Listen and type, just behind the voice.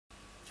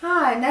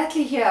Hi,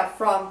 Natalie here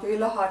from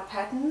Beulah Heart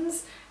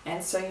Patterns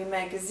and Sew You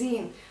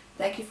Magazine.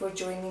 Thank you for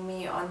joining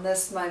me on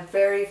this, my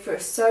very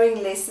first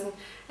sewing lesson.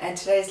 And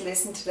today's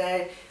lesson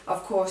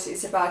of course,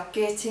 is about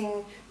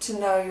getting to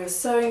know your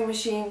sewing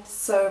machine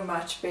so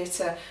much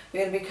better.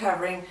 We're going to be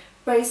covering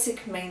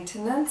basic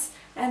maintenance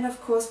and of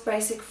course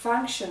basic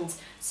functions.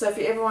 So if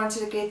you ever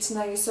wanted to get to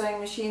know your sewing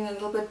machine a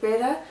little bit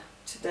better,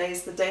 today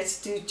is the day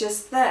to do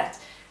just that.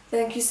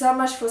 Thank you so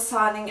much for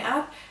signing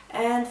up,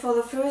 and for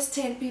the first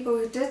 10 people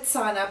who did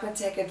sign up and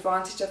take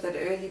advantage of that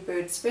early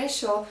bird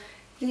special,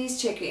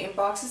 please check your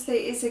inboxes. There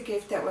is a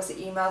gift that was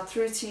emailed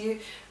through to you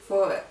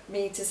for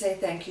me to say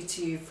thank you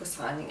to you for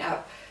signing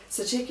up.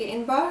 So check your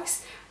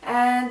inbox,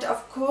 and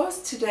of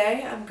course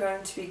today I'm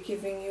going to be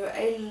giving you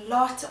a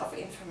lot of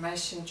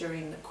information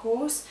during the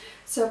course,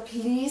 so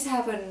please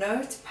have a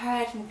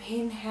notepad and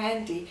pen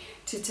handy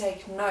to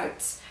take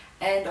notes.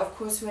 And of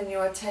course when you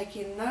are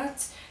taking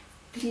notes,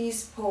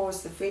 please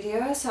pause the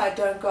video so I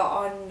don't go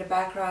on in the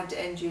background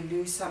and you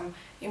lose some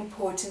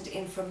important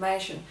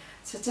information.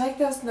 So take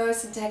those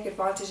notes and take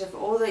advantage of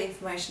all the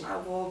information I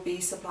will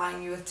be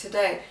supplying you with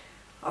today.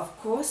 Of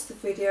course, the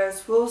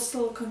videos will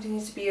still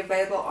continue to be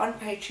available on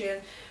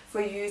Patreon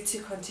for you to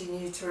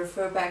continue to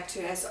refer back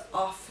to as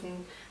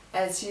often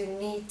as you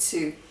need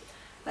to.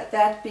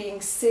 That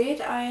being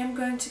said, I am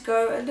going to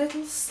go a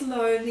little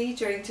slowly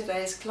during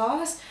today's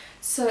class.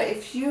 So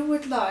if you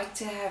would like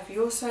to have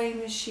your sewing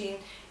machine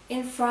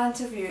in front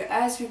of you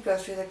as we go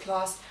through the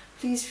class,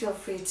 please feel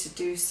free to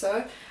do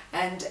so,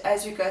 and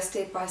as we go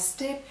step by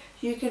step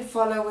you can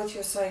follow with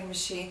your sewing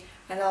machine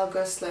and I'll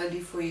go slowly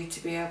for you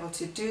to be able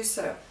to do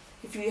so.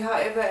 If you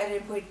however at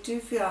any point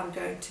do feel I'm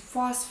going too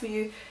fast for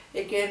you,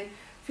 again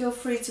feel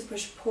free to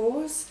push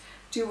pause,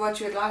 do what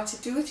you'd like to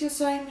do with your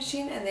sewing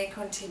machine and then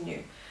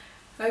continue.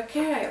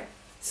 Okay,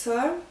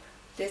 so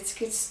let's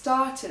get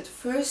started.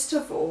 First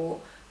of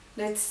all,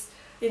 let's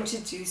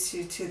introduce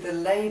you to the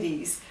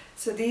ladies.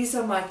 So these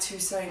are my two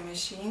sewing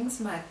machines,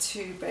 my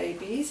two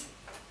babies.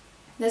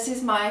 This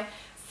is my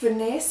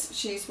Finesse.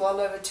 She's well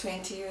over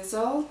 20 years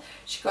old.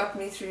 She got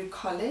me through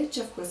college.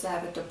 Of course I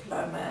have a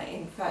diploma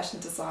in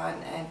fashion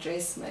design and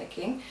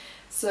dressmaking.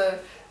 So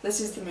this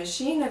is the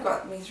machine that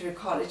got me through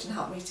college and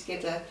helped me to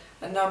get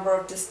a number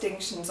of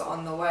distinctions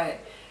on the way.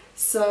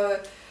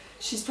 So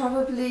she's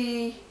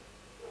probably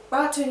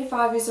about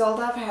 25 years old.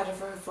 I've had her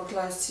for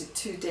close to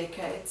 2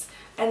 decades.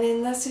 And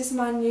then this is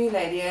my new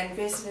lady. I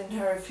invested in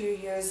her a few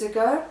years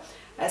ago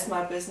as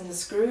my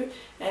business grew,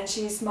 and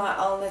she's my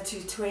Alna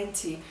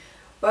 220.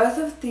 Both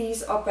of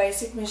these are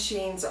basic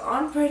machines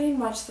on pretty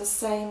much the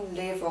same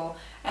level,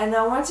 and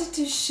I wanted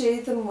to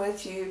share them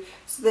with you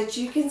so that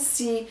you can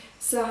see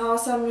how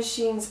some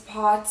machines'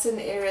 parts and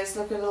areas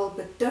look a little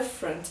bit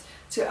different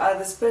to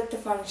others, but the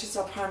functions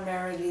are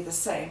primarily the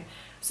same.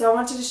 So I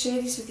wanted to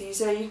share these with you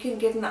so you can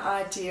get an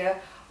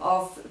idea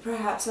of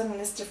perhaps something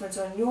that's different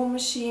on your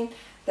machine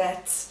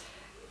that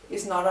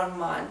is not on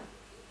mine.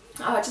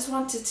 I just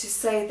wanted to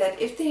say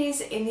that if there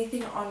is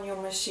anything on your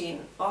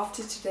machine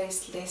after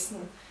today's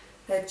lesson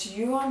that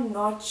you are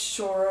not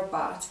sure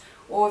about,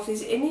 or if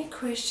there's any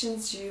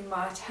questions you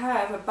might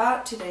have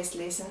about today's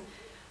lesson,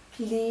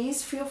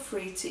 please feel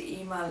free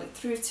to email it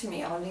through to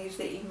me. I'll leave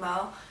the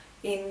email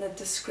in the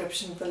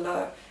description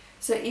below.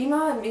 So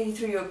email me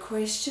through your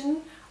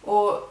question,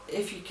 or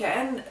if you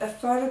can, a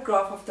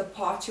photograph of the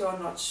part you are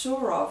not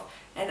sure of,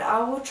 and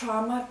I will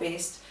try my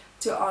best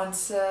to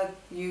answer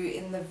you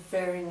in the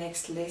very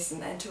next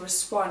lesson and to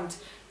respond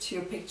to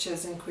your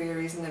pictures and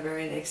queries in the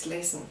very next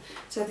lesson.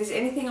 So if there's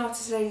anything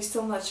after today you're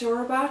still not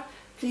sure about,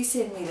 please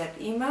send me that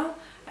email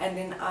and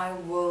then I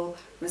will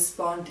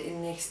respond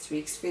in next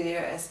week's video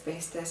as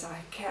best as I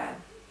can.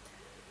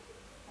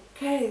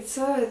 Okay,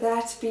 so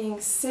that being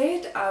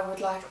said, I would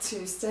like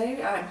to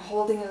say I'm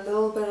holding a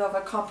little bit of a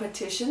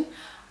competition.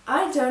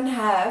 I don't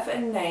have a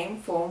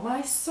name for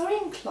my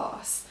sewing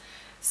class.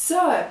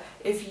 So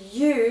if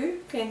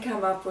you can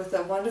come up with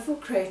a wonderful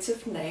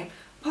creative name,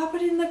 pop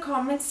it in the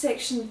comment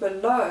section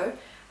below,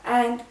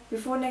 and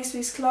before next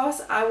week's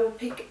class I will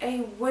pick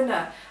a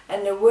winner,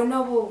 and the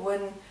winner will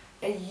win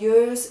a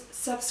year's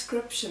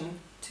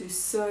subscription to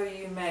Sew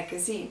You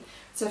Magazine.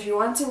 So if you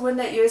want to win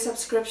that year's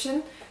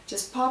subscription,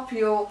 just pop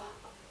your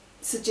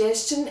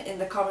suggestion in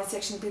the comment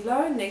section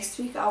below. Next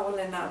week I will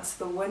announce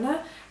the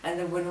winner and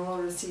the winner will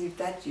receive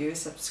that year's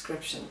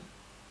subscription.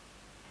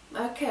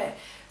 Okay,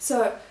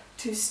 so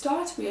to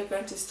start, we are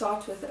going to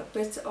start with a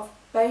bit of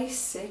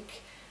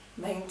basic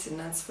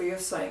maintenance for your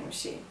sewing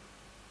machine.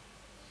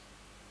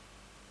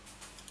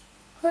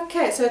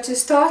 Okay, so to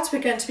start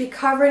we're going to be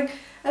covering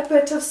a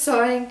bit of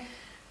sewing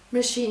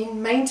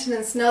machine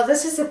maintenance. Now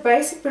this is a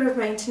basic bit of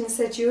maintenance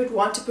that you would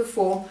want to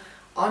perform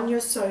on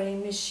your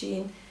sewing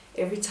machine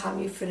every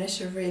time you finish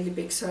a really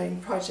big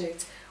sewing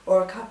project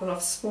or a couple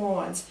of small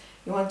ones.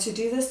 You want to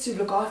do this to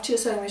look after your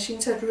sewing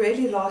machine so it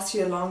really lasts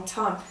you a long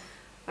time.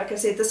 Like I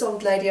said, this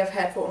old lady I've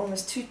had for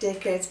almost 2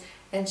 decades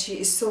and she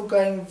is still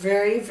going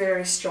very,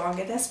 very strong,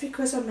 and that's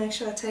because I make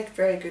sure I take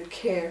very good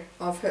care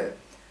of her.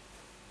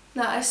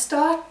 Now I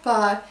start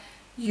by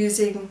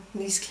using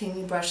these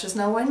cleaning brushes.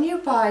 Now when you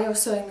buy your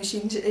sewing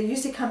machine, it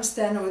usually comes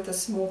standard with a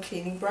small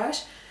cleaning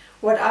brush.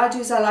 What I do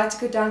is I like to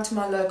go down to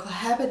my local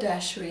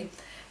haberdashery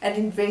and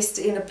invest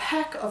in a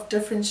pack of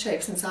different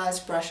shapes and size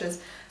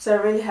brushes, so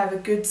I really have a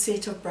good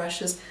set of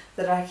brushes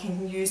that I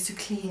can use to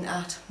clean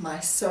out my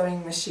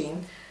sewing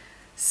machine.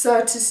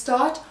 So to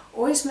start,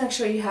 always make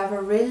sure you have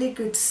a really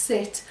good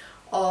set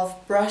of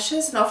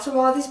brushes, and after a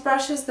while these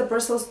brushes, the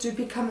bristles do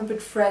become a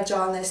bit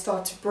fragile and they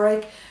start to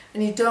break,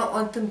 and you don't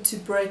want them to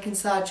break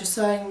inside your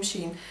sewing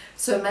machine.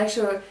 So make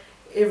sure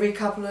every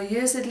couple of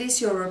years at least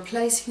you're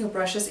replacing your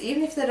brushes.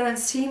 Even if they don't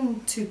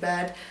seem too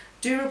bad,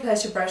 do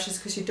replace your brushes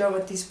because you don't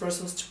want these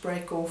bristles to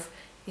break off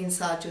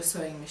inside your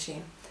sewing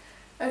machine.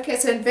 Okay,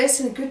 so invest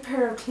in a good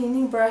pair of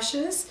cleaning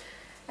brushes,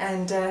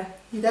 and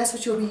that's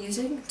what you'll be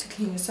using to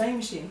clean your sewing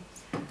machine.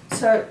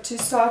 So to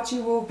start,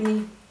 you will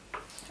be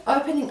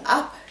opening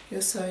up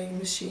your sewing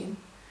machine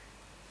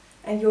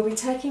and you'll be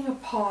taking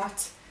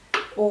apart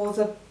all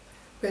the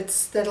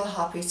bits that'll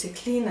help you to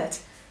clean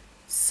it.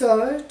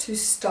 So to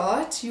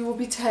start, you will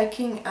be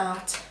taking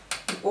off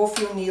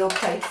your needle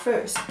plate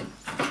first.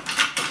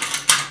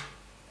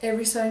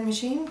 Every sewing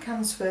machine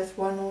comes with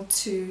 1 or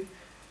 2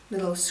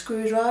 little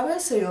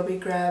screwdrivers, so you'll be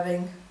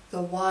grabbing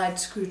the wide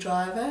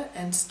screwdriver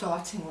and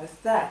starting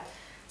with that.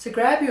 So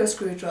grab your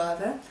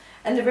screwdriver,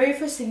 and the very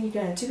first thing you're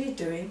going to be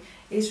doing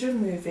is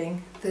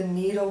removing the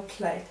needle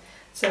plate.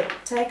 So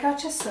take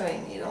out your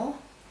sewing needle,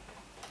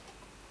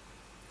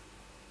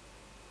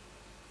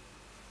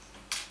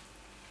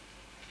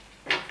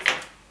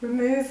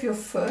 remove your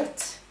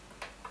foot,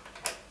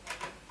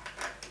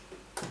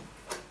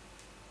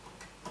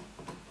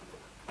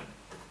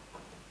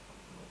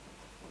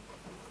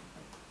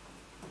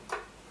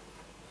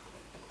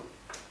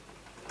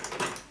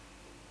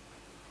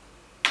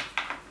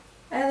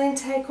 and then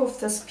take off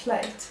this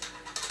plate.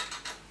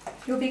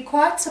 You'll be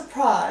quite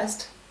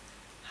surprised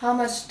how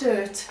much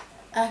dirt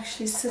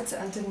actually sits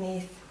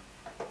underneath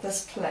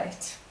this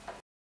plate.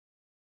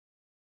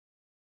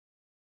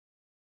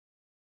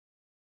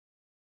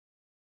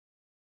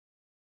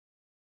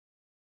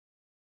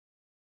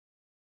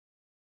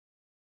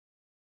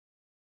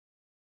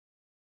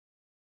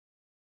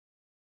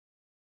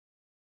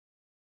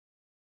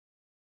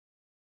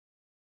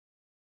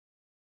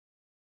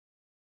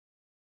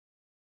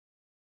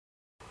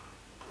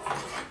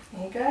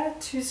 There you go,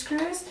 2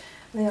 screws, and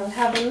then you'll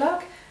have a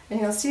look and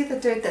you'll see the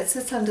dirt that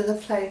sits under the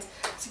plate.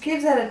 So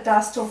give that a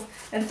dust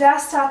off and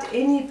dust out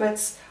any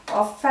bits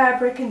of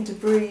fabric and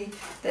debris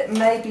that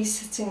may be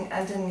sitting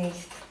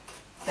underneath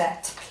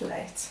that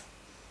plate.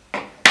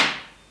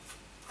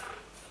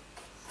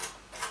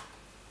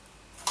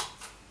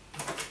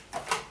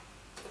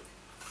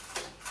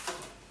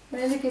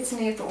 Really get in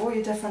here with all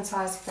your different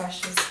size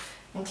brushes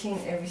and clean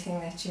everything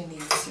that you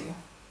need to.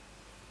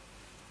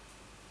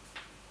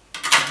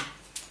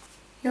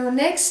 Your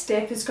next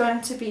step is going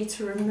to be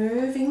to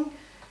remove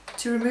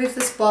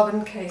this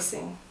bobbin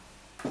casing.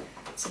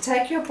 So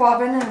take your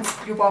bobbin and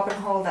your bobbin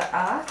holder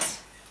out.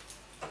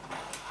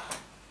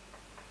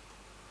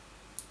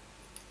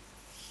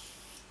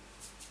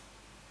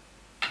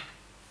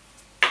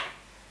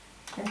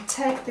 And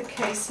take the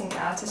casing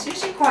out. It's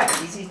usually quite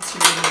easy to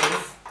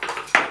remove.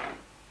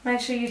 Make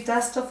sure you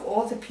dust off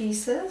all the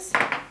pieces.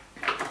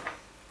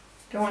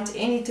 Don't want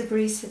any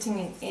debris sitting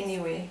in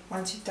anywhere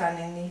once you've done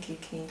and neatly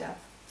cleaned up.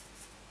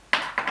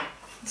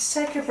 Just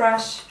take a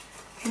brush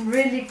and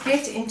really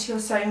get into your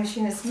sewing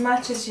machine as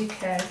much as you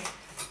can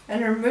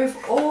and remove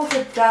all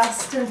the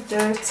dust and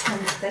dirt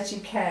that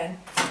you can.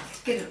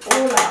 Get it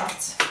all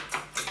out.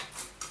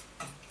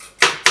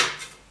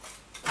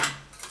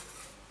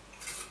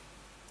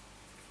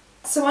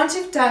 So once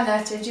you've done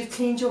that and you've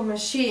cleaned your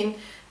machine,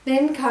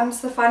 then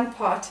comes the fun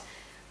part.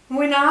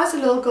 When I was a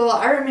little girl,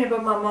 I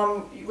remember my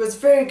mom was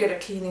very good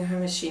at cleaning her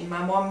machine.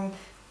 My mom,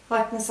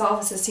 like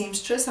myself, is a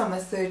seamstress. I'm a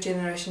 3rd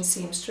generation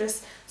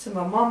seamstress. So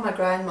my mom, my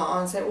grandma,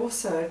 aunts, they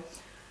also.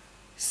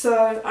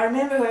 So I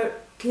remember her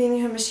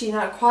cleaning her machine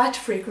out quite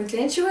frequently,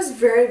 and she was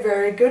very,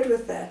 very good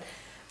with that.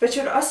 But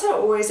she would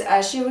also always,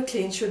 as she would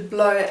clean, she would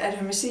blow at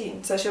her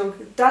machine. So she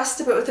would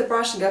dust a bit with the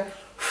brush and go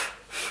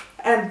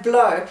and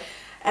blow.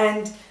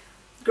 And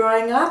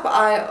growing up,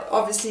 I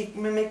obviously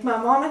mimicked my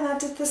mom, and I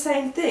did the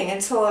same thing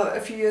until a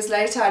few years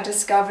later I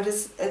discovered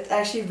it's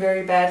actually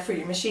very bad for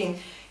your machine.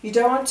 You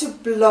don't want to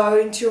blow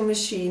into your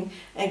machine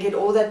and get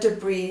all that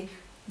debris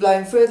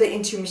blown further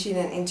into your machine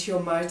and into your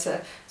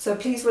motor. So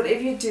please,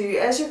 whatever you do,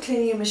 as you're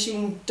cleaning your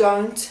machine,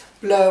 don't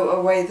blow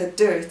away the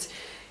dirt.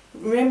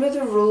 Remember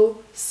the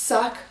rule,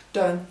 suck,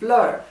 don't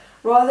blow.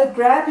 Rather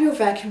grab your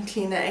vacuum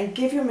cleaner and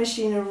give your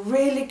machine a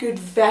really good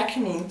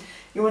vacuuming.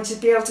 You want to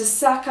be able to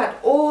suck out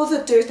all the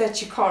dirt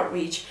that you can't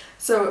reach.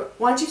 So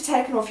once you've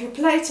taken off your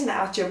plate and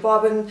out your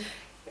bobbin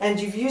and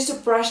you've used a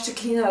brush to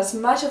clean out as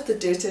much of the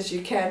dirt as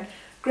you can,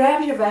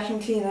 grab your vacuum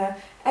cleaner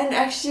and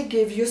actually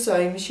give your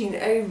sewing machine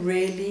a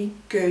really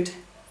good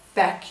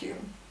vacuum.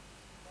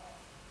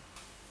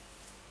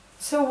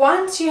 So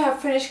once you have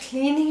finished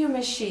cleaning your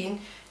machine,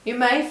 you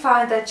may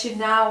find that you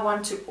now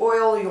want to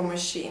oil your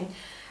machine.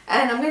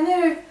 And I'm going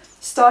to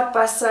start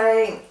by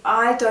saying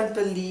I don't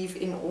believe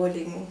in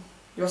oiling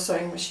your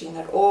sewing machine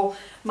at all.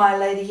 My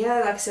lady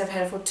here, like I said, I've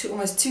had it for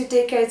almost 2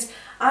 decades.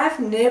 I've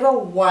never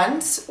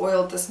once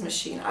oiled this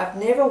machine. I've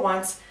never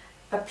once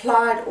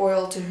applied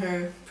oil to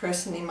her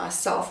personally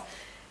myself,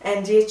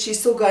 and yet she's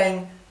still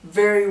going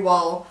very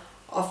well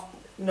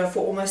for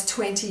almost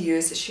 20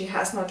 years. She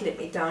has not let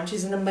me down.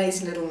 She's an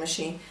amazing little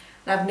machine,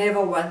 and I've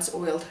never once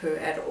oiled her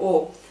at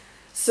all.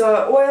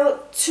 So oil,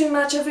 too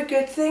much of a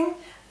good thing?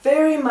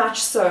 Very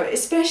much so,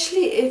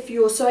 especially if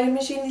your sewing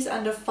machine is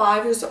under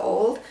 5 years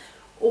old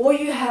or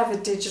you have a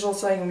digital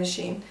sewing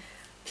machine.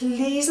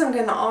 Please, I'm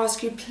going to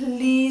ask you,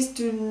 please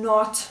do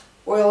not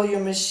oil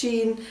your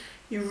machine.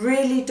 You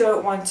really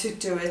don't want to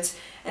do it.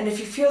 And if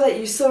you feel that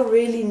you still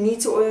really need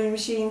to oil your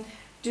machine,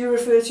 do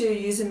refer to your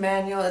user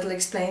manual. It'll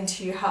explain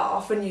to you how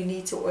often you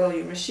need to oil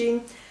your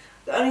machine.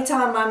 The only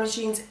time my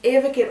machines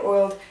ever get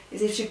oiled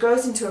is if she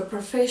goes into a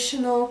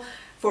professional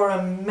for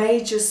a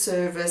major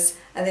service,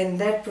 and then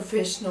that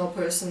professional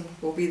person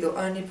will be the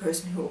only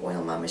person who will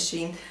oil my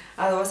machine.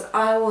 Otherwise,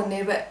 I will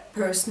never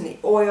personally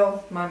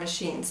oil my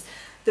machines.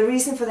 The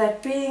reason for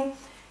that being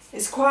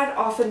is quite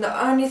often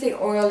the only thing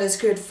oil is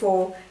good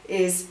for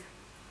is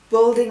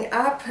building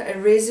up a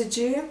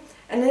residue,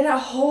 and then it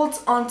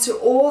holds onto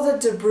all the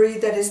debris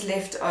that is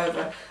left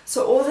over.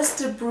 So all this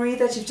debris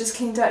that you've just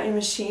cleaned out your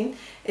machine,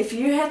 if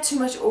you had too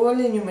much oil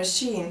in your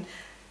machine,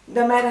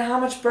 no matter how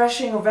much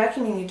brushing or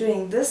vacuuming you're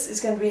doing, this is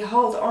going to be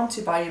held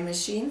onto by your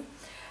machine,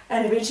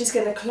 and eventually it's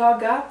going to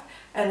clog up,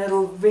 and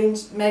it'll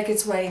make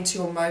its way into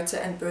your motor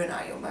and burn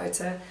out your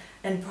motor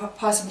and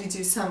possibly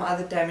do some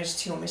other damage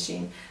to your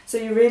machine. So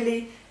you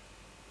really,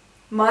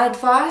 my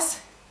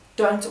advice,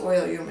 don't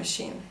oil your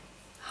machine.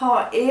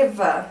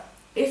 However,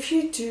 if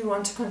you do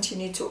want to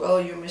continue to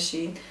oil your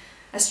machine,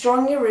 I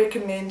strongly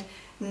recommend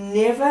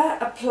never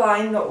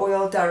applying the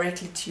oil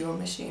directly to your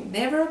machine.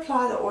 Never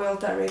apply the oil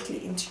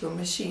directly into your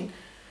machine.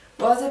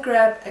 Rather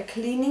grab a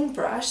cleaning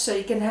brush, so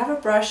you can have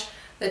a brush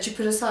that you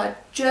put aside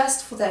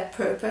just for that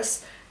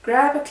purpose.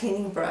 Grab a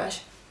cleaning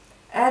brush,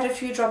 add a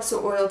few drops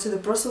of oil to the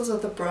bristles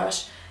of the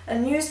brush,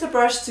 and use the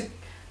brush to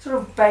sort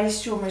of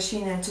base your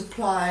machine and to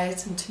ply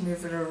it and to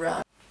move it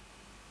around.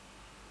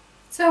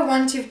 So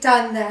once you've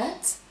done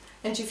that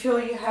and you feel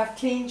you have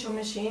cleaned your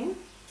machine,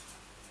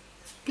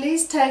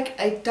 please take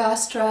a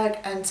dust rag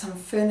and some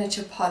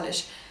furniture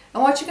polish.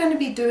 And what you're going to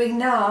be doing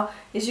now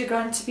is you're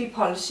going to be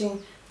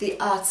polishing the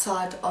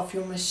outside of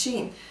your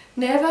machine.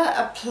 Never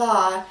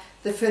apply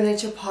the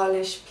furniture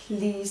polish,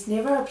 please.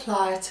 Never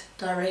apply it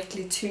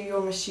directly to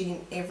your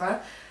machine ever.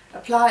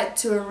 Apply it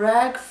to a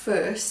rag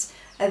first,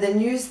 and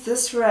then use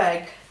this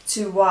rag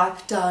to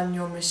wipe down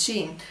your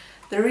machine.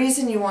 The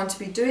reason you want to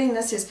be doing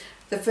this is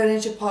the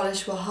furniture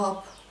polish will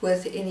help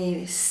with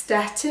any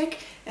static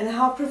and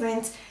help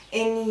prevent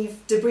any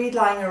debris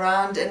lying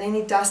around and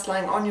any dust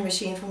lying on your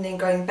machine from then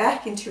going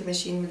back into your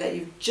machine that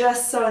you've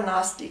just so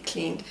nicely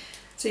cleaned.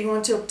 So you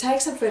want to take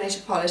some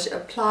furniture polish,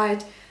 apply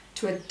it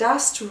to a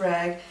dust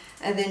rag,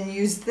 and then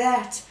use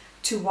that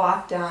to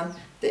wipe down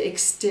the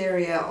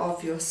exterior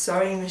of your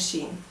sewing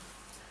machine.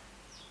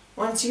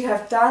 Once you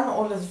have done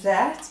all of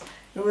that,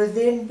 you will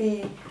then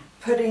be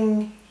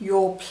putting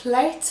your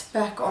plate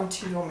back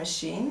onto your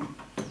machine.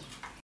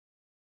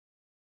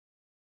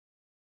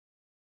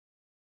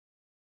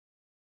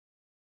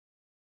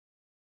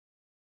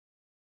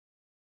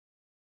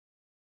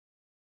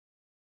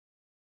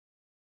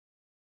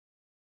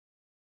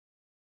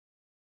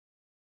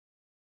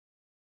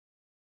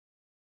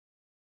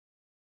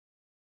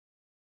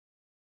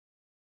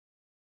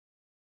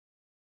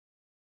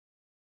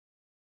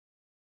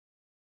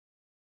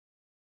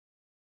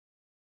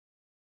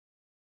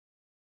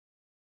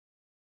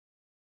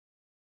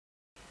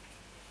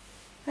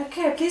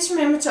 Okay, please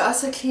remember to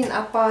also clean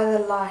up by the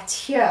light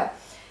here.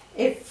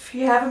 If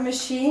you have a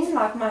machine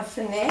like my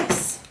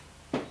Finesse,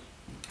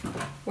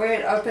 where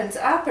it opens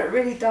up, it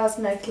really does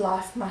make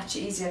life much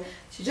easier.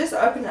 So just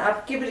open it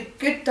up, give it a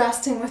good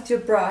dusting with your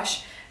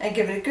brush, and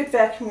give it a good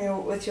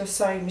vacuum with your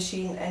sewing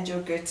machine, and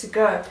you're good to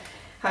go.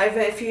 However,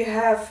 if you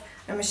have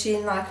a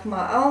machine like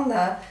my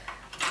Alna,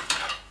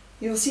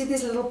 you'll see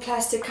this little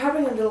plastic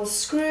covering, a little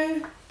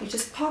screw. You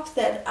just pop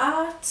that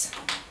out,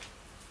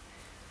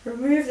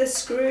 remove the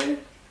screw,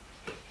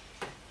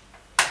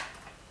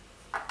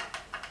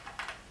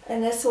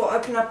 and this will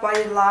open up by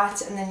your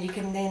light, and then you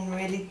can then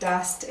really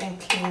dust and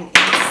clean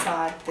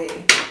inside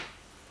there.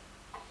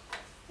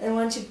 And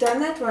once you've done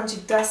that, once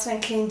you've dusted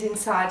and cleaned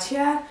inside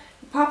here,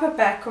 you pop it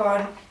back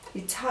on,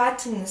 you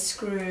tighten the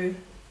screw,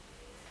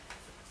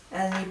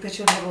 and you put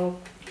your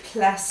little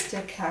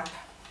plastic cap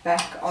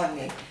back on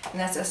there. And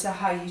that's also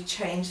how you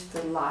change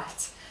the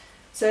light.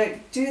 So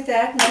do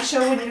that, make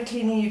sure when you're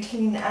cleaning, you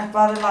clean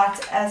by the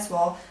light as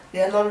well.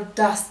 There are a lot of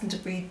dust and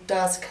debris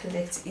does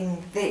collect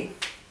in there.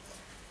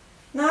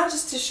 Now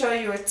just to show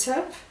you a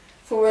tip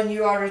for when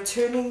you are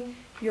returning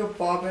your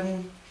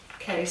bobbin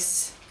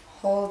case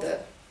holder.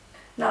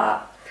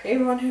 Now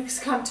everyone who's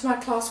come to my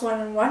class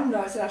 1-on-1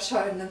 knows that I've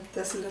shown them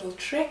this little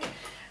trick,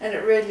 and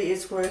it really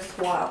is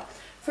worthwhile.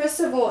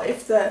 First of all,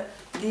 if the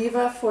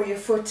lever for your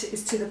foot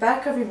is to the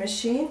back of your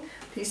machine,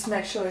 please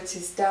make sure it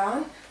is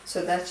down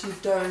so that you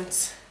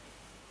don't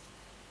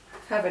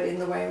have it in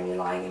the way when you're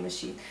lying in your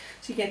machine.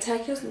 So you can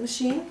take your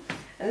machine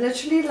and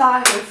literally lie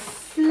her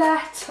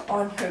flat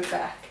on her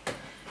back.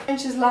 And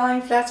she's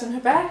lying flat on her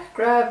back,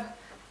 grab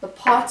the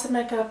part to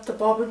make up the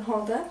bobbin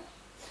holder.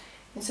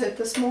 Insert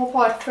the small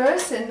part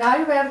first, and now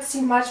you'll be able to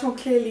see much more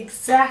clearly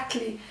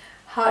exactly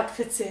how it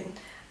fits in.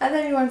 And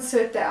then you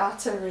insert the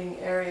outer ring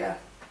area.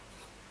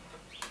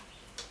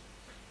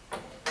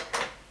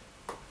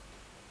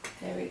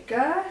 There we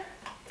go.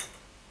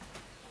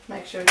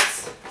 Make sure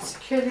it's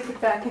securely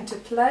put back into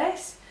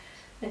place.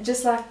 And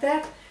just like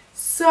that,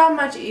 so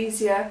much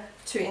easier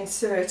to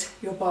insert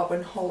your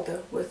bobbin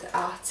holder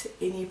without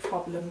any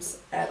problems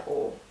at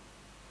all.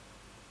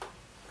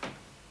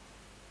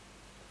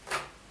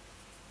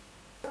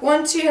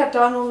 Once you have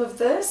done all of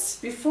this,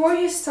 before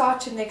you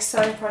start your next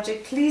sewing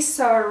project, please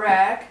sew a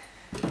rag.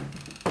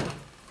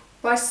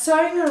 By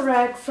sewing a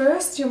rag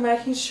first, you're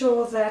making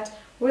sure that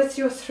with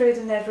your thread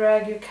in that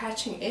rag you're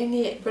catching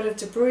any bit of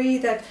debris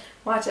that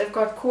might have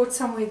got caught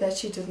somewhere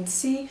that you didn't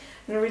see,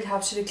 and it really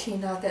helps you to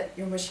clean out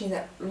your machine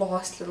that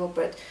last little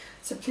bit.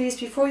 So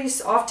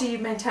please, after you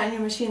maintain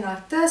your machine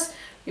like this,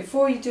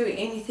 before you do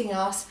anything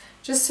else,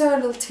 just sew a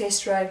little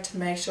test rag to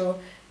make sure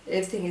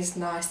everything is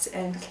nice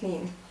and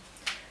clean.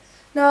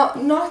 Now,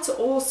 not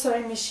all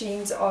sewing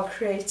machines are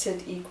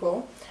created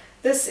equal.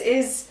 This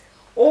is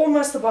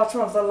almost the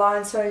bottom of the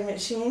line sewing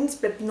machines,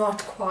 but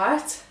not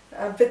quite.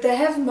 But they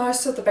have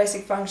most of the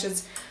basic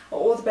functions, or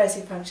all the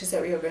basic functions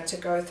that we are going to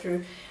go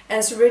through. And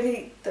it's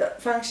really the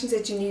functions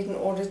that you need in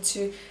order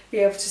to be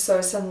able to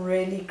sew some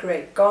really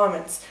great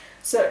garments.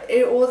 So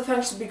all the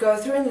functions we go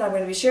through and that I'm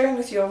going to be sharing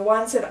with you are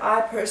ones that I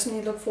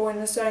personally look for in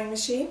a sewing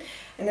machine,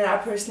 and that I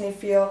personally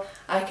feel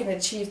I can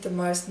achieve the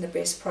most and the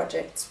best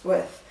projects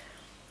with.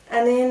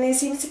 And then there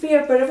seems to be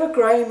a bit of a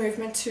growing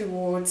movement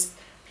towards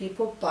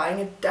people buying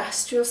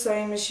industrial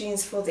sewing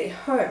machines for their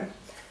home.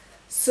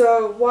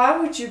 So why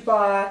would you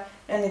buy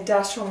an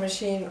industrial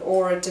machine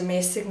or a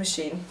domestic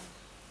machine?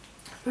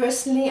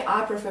 Personally,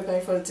 I prefer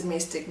going for a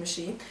domestic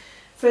machine.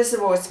 First of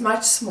all, it's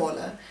much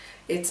smaller,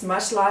 it's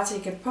much lighter,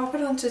 you can pop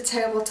it onto a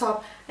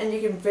tabletop and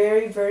you can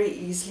very, very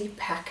easily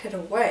pack it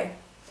away.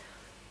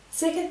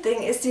 Second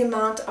thing is the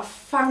amount of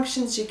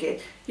functions you get.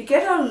 You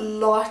get a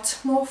lot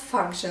more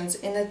functions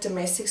in a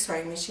domestic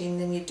sewing machine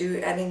than you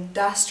do an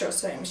industrial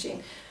sewing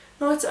machine.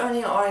 Not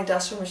only are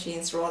industrial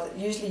machines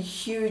usually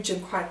huge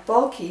and quite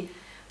bulky,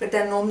 but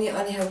they normally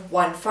only have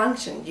one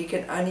function. You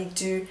can only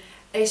do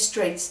a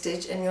straight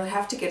stitch, and you'll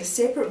have to get a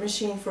separate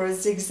machine for a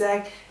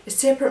zigzag, a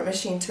separate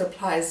machine to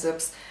apply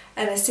zips,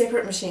 and a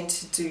separate machine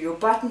to do your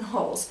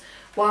buttonholes.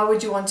 Why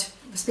would you want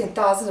to spend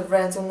thousands of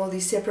rands on all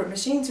these separate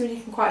machines when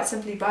you can quite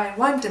simply buy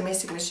one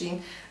domestic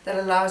machine that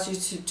allows you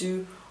to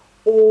do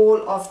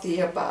all of the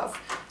above?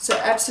 So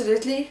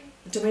absolutely,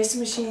 a domestic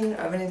machine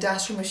over an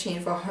industrial machine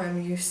for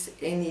home use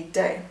any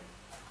day.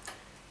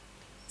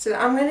 So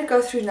I'm going to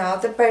go through now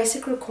the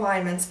basic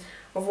requirements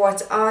of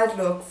what I'd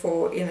look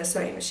for in a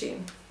sewing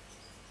machine.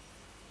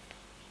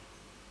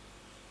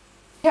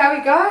 Here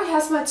we go,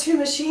 here's my two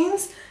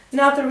machines.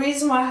 Now the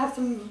reason why I have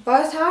them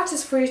both out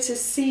is for you to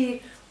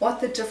see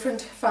what the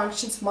different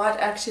functions might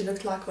actually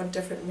look like on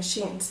different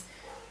machines.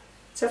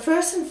 So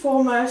first and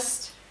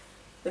foremost,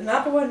 the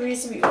number one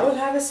reason we all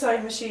have a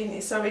sewing machine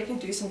is so we can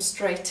do some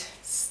straight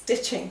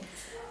stitching.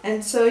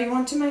 And so you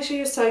want to make sure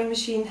your sewing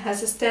machine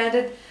has a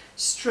standard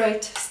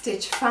straight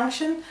stitch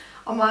function.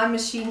 On my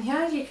machine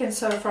here, you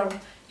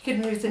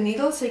can move the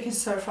needle so you can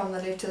sew from the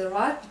left to the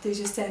right, but there's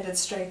your standard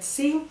straight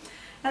seam.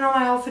 And on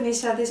my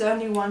Alfinesia, there's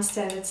only one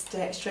standard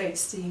straight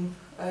seam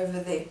over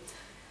there.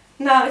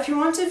 Now, if you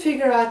want to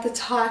figure out the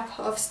type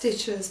of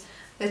stitches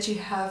that you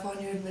have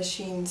on your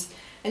machines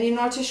and you're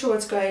not too sure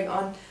what's going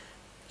on,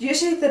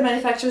 usually the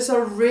manufacturers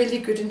are really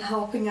good in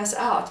helping us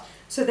out.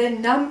 So they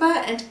number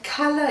and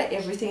color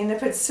everything, and they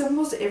put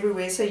symbols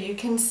everywhere so you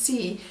can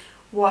see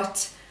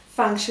what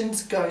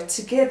functions go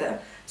together.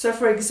 So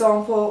for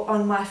example,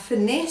 on my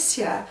Finesse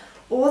here,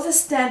 all the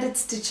standard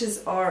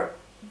stitches are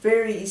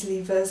very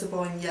easily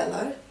visible in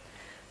yellow.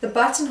 The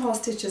buttonhole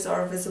stitches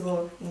are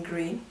visible in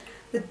green.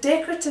 The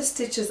decorative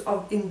stitches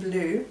are in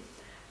blue,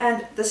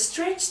 and the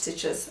stretch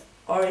stitches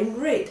are in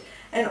red.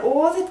 And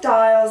all the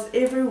dials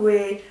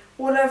everywhere,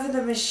 all over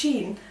the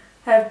machine,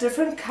 have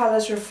different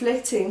colors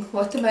reflecting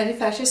what the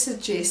manufacturer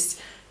suggests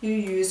you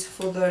use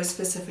for those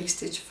specific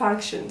stitch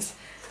functions.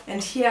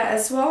 And here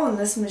as well on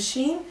this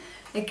machine,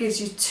 it gives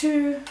you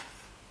two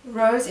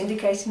rows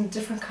indicating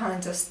different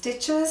kinds of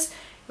stitches.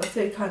 Your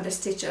third kind of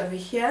stitch over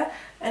here,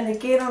 and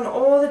again on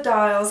all the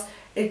dials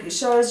it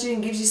shows you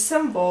and gives you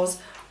symbols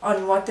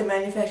on what the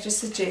manufacturer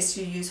suggests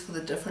you use for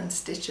the different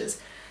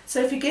stitches.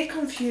 So if you get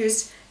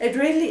confused, it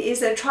really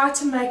is, they try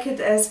to make it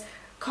as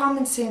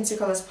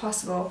commonsensical as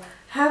possible.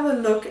 Have a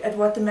look at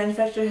what the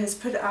manufacturer has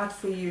put out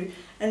for you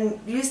and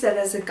use that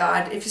as a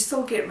guide. If you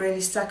still get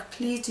really stuck,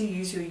 please do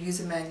use your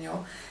user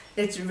manual.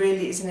 It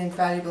really is an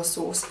invaluable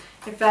source.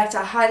 In fact,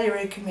 I highly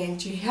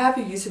recommend you have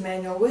a user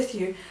manual with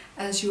you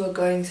as you are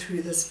going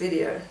through this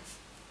video.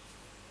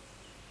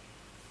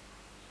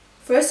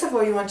 First of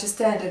all, you want your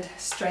standard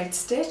straight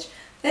stitch,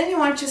 then you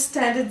want your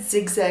standard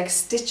zigzag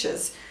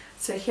stitches.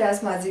 So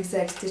here's my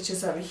zigzag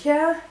stitches over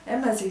here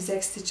and my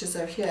zigzag stitches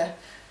over here.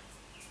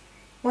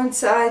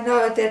 Once I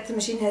know that the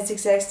machine has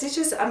zigzag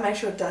stitches, I make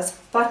sure it does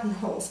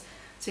buttonholes.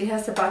 So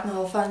here's the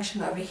buttonhole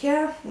function over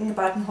here and the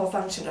buttonhole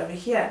function over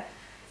here.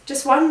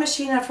 Just one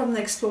machine up from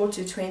the Explore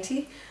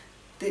 220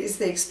 is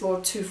the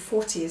Explore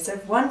 240. It's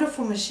a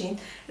wonderful machine.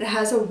 It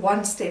has a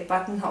one-step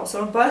buttonhole.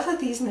 So on both of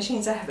these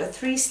machines I have a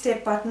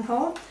three-step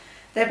buttonhole.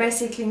 That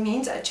basically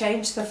means I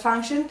change the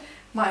function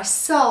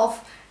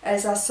myself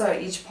as I sew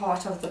each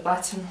part of the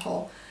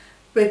buttonhole.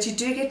 But you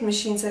do get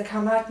machines that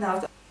come out now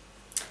with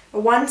a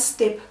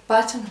one-step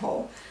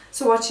buttonhole.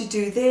 So what you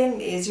do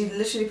then is you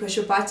literally push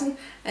your button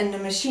and the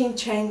machine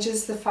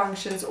changes the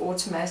functions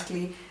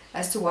automatically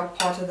as to what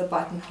part of the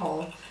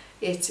buttonhole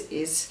it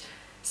is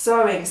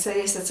sewing. So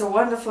yes, it's a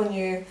wonderful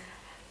new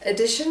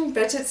addition,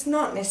 but it's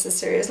not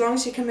necessary. As long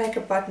as you can make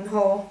a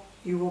buttonhole,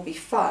 you will be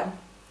fine.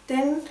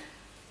 Then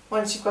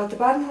once you've got the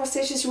buttonhole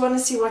stitches, you want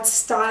to see what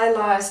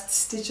stylized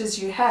stitches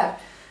you have.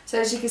 So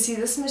as you can see,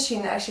 this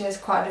machine actually has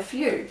quite a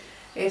few.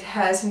 It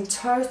has in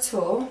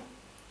total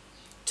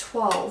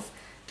 12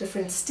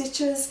 different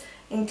stitches,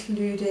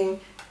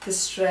 including the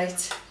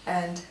straight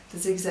and the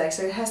zigzag.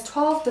 So it has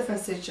 12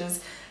 different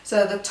stitches.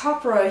 So the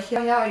top row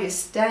here are your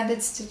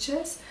standard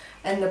stitches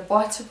and the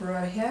bottom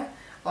row here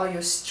are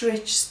your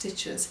stretch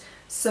stitches.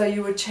 So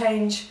you would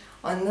change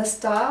on this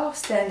dial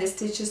standard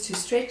stitches to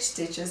stretch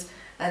stitches,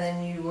 and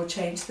then you will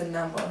change the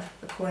number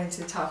according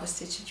to the type of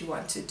stitch that you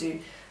want to do.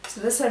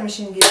 So this sewing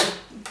machine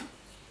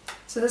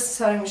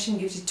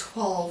gives you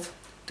 12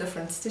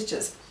 different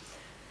stitches.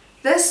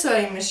 This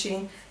sewing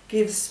machine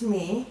gives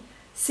me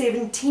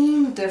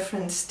 17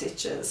 different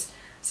stitches.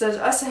 So it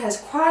also has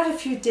quite a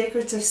few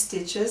decorative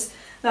stitches.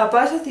 Now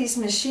both of these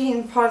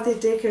machines, part of their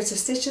decorative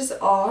stitches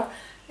are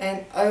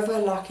an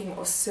overlocking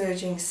or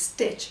serging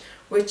stitch,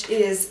 which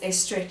is a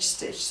stretch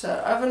stitch.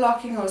 So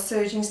overlocking or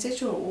serging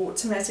stitch will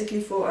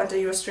automatically fall under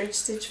your stretch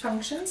stitch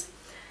functions.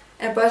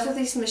 And both of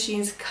these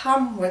machines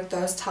come with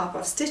those type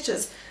of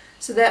stitches.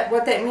 So that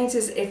what that means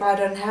is if I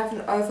don't have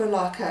an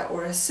overlocker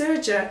or a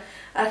serger,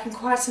 I can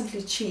quite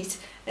simply cheat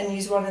and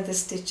use one of the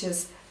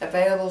stitches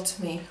available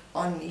to me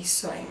on these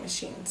sewing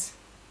machines.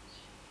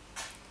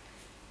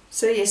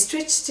 So yes,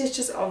 stretch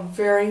stitches are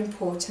very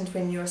important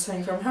when you're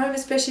sewing from home,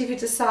 especially if you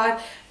decide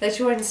that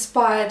you're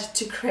inspired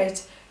to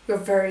create your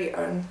very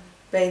own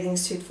bathing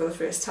suit for the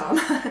first time.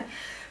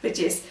 But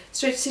yes,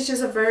 stretch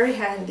stitches are very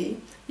handy.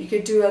 You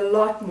could do a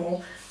lot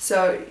more.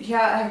 So here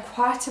I have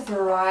quite a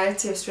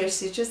variety of stretch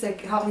stitches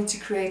that help me to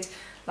create,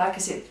 like I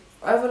said,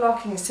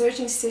 overlocking and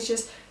serging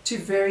stitches to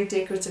very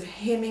decorative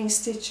hemming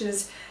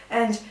stitches,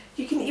 and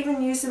you can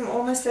even use them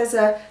almost as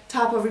a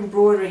type of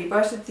embroidery.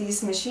 Both of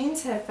these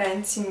machines have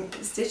fancy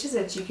stitches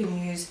that you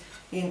can use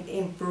in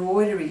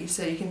embroidery,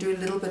 so you can do a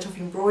little bit of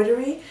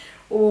embroidery,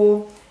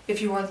 or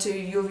if you want to,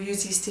 you'll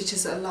use these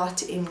stitches a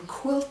lot in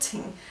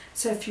quilting.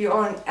 So if you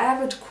are an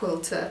avid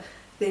quilter,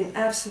 then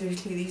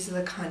absolutely these are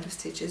the kind of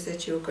stitches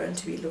that you're going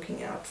to be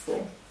looking out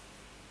for.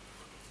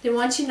 Then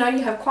once you know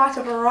you have quite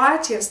a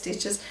variety of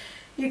stitches,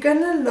 you're going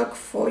to look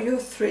for your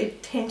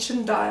thread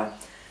tension dial.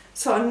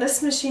 So on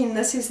this machine,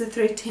 this is the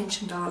thread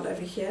tension dial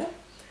over here,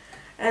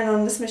 and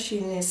on this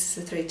machine this is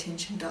the thread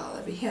tension dial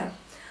over here.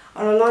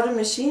 On a lot of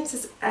machines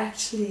it's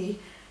actually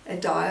a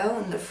dial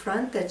in the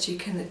front that you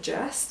can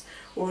adjust,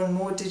 or on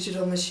more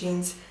digital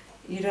machines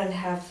you don't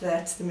have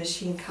that. The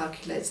machine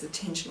calculates the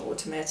tension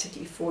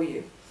automatically for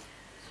you.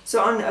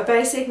 So on a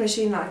basic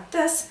machine like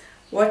this,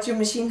 what your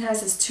machine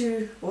has is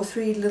 2 or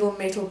 3 little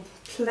metal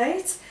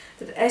plates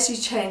that as you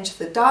change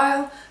the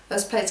dial,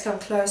 those plates come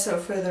closer or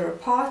further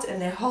apart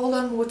and they hold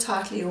on more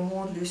tightly or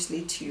more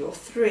loosely to your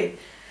thread.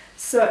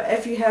 So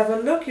if you have a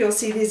look, you'll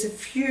see there's a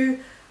few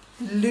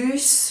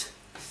loose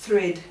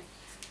thread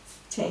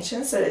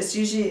tensions. So it's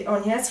usually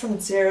on here, it's from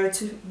 0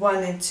 to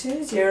 1 and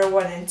 2, 0,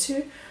 1 and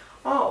 2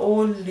 are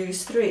all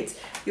loose threads.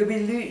 You'll be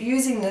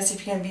using this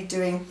if you're going to be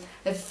doing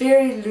a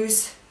very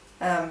loose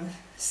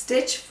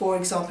stitch. For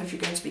example, if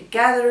you're going to be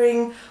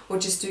gathering or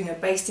just doing a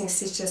basting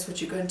stitch, that's what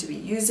you're going to be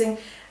using.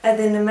 And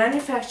then the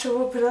manufacturer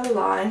will put a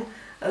line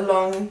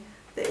along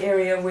the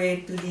area where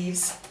it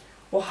believes,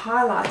 or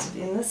highlighted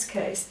in this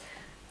case.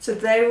 So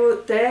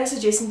they are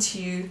suggesting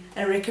to you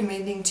and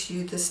recommending to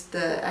you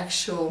the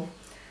actual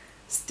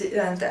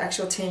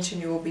tension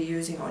you will be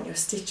using on your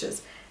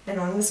stitches. And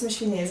on this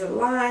machine there's a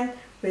line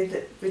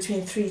with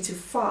between 3 to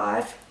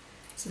 5.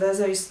 So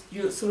those are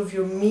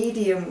your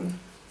medium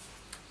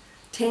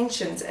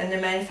tensions, and the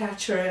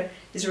manufacturer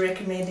is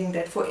recommending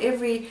that for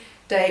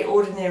everyday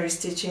ordinary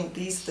stitching,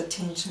 these are the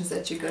tensions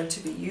that you're going to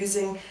be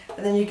using,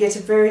 and then you get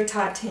very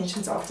tight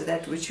tensions after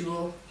that, which you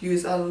will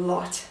use a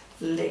lot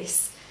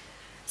less.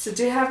 So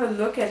do have a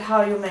look at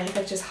how your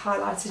manufacturer's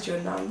highlighted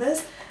your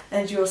numbers,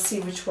 and you'll see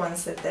which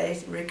ones that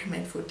they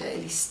recommend for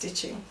daily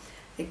stitching.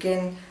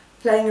 Again,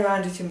 playing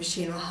around with your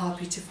machine will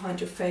help you to find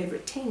your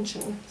favorite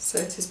tension, so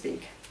to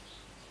speak.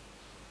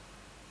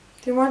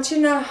 Then once you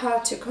know how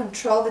to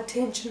control the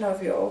tension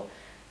of your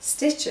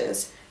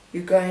stitches,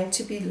 you're going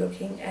to be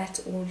looking at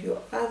all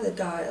your other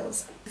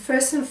dials.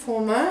 First and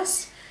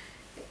foremost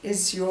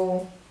is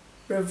your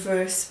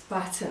reverse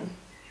button.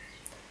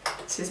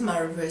 This is my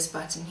reverse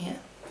button here,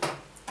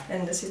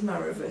 and this is my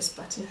reverse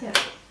button here.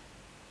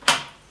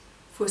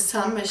 For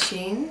some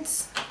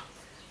machines,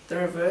 the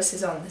reverse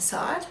is on the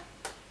side,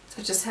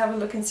 so just have a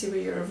look and see where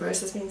your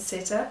reverse has been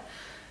set up.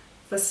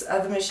 For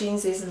other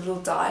machines, there's a little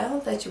dial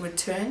that you would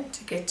turn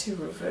to get to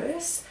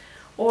reverse,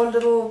 or a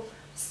little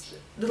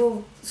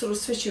sort of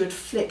switch you would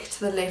flick to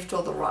the left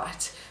or the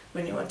right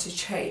when you want to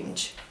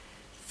change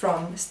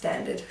from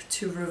standard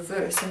to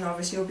reverse. And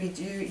obviously you'll be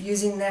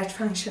using that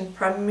function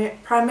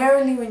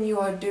primarily when you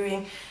are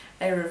doing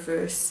a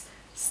reverse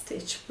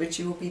stitch, which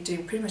you will be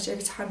doing pretty much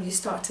every time you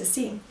start a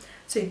seam.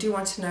 So you do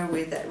want to know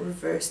where that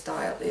reverse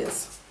dial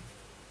is.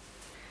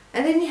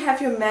 And then you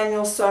have your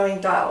manual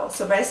sewing dial.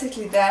 So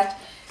basically that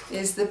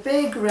is the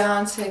big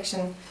round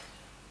section,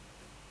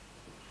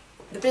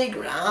 the big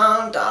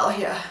round dial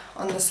here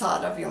on the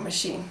side of your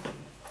machine.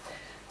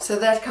 So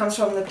that comes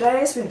from the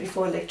days when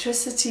before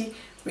electricity,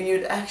 when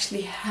you'd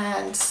actually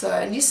hand sew,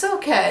 and you still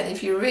can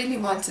if you really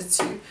wanted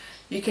to.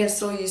 You can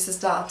still use this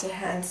dial to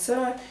hand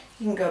sew.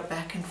 You can go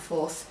back and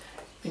forth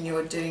when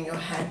you're doing your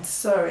hand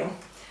sewing.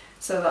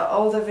 So the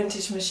older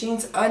vintage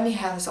machines only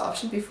had this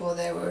option before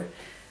they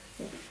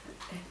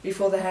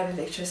had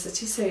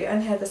electricity, so you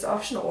only had this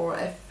option, or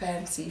a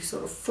fancy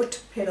sort of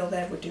foot pedal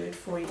that would do it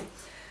for you.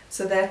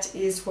 So that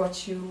is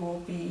what you will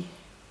be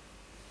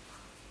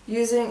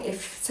using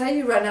if, say,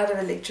 you run out of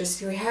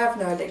electricity, you have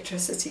no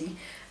electricity,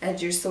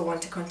 and you still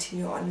want to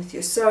continue on with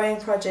your sewing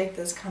project.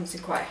 This comes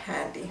in quite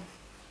handy.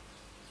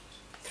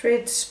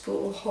 Thread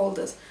spool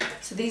holders.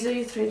 So these are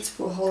your thread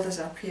spool holders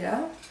up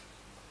here.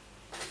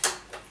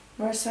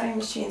 Most sewing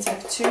machines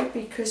have two,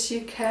 because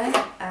you can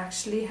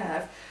actually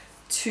have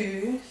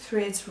two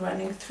threads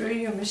running through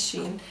your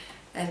machine,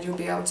 and you'll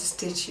be able to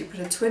stitch. You put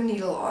a twin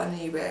needle on and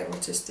you'll be able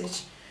to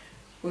stitch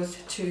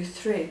with two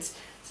threads.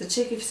 So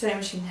check if your sewing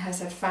machine has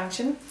that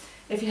function.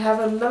 If you have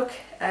a look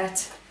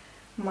at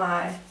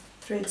my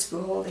thread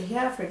spool holder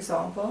here, for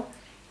example,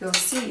 you'll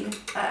see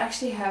I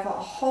actually have a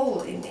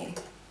hole in there,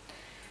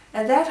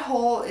 and that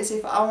hole is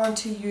if I want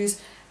to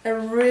use a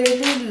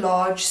really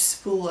large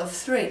spool of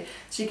thread.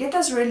 So you get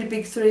those really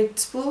big thread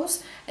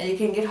spools, and you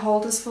can get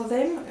holders for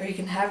them, or you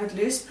can have it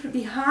loose, put it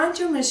behind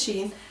your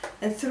machine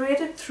and thread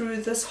it through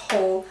this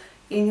hole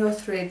in your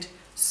thread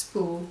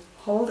spool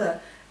holder,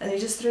 and you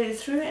just thread it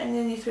through, and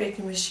then you thread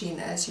your machine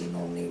as you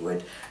normally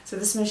would. So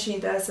this machine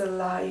does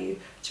allow you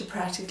to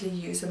practically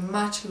use a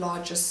much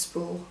larger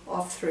spool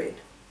of thread.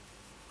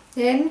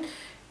 Then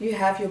you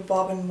have your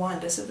bobbin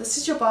winder. So this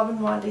is your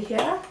bobbin winder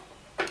here.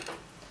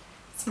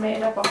 It's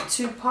made up of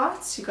two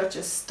parts. You've got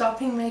your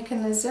stopping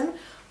mechanism,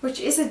 which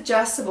is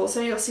adjustable.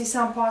 So you'll see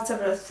some parts of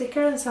it are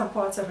thicker and some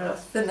parts of it are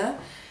thinner.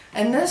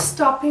 And this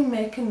stopping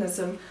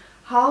mechanism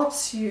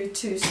helps you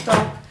to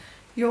stop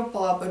your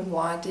bobbin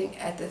winding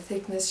at the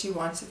thickness you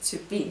want it to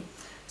be.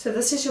 So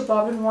this is your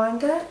bobbin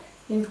winder.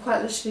 You can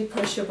quite literally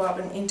push your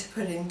bobbin in to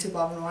put it into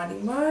bobbin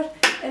winding mode,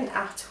 and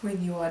out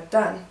when you are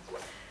done.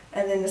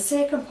 And then the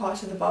second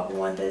part of the bobbin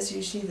winder is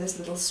usually this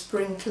little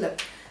spring clip.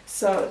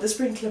 So the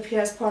spring clip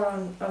here is part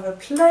of a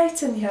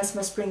plate, and here's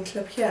my spring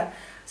clip here.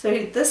 So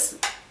this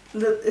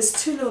is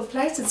two little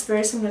plates. It's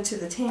very similar to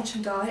the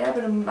tension dial here,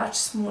 but a much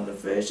smaller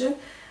version.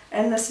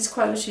 And this is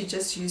quite literally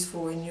just used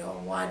for when you're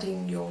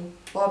winding your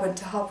bobbin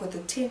to help with the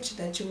tension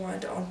that you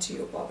wind onto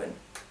your bobbin.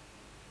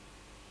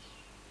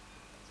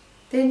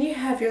 Then you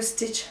have your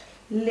stitch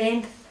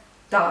length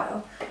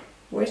dial,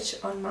 which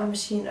on my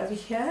machine over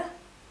here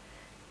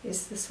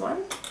is this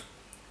one.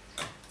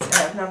 So I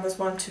have numbers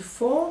 1 to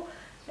 4,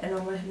 and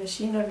on my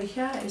machine over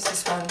here is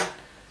this one,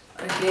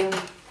 again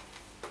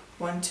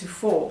 1 to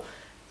 4.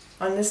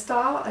 On this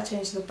dial I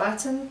change the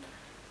button,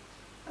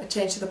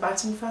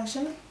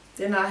 function.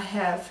 Then I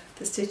have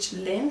the stitch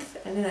length,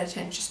 and then I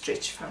change the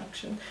stretch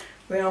function.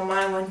 Where on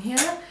my one here,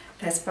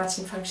 it has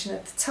button function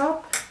at the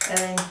top, and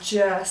then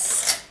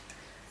just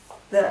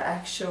the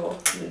actual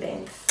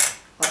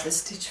length of the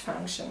stitch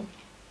function.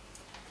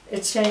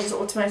 It changes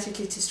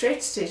automatically to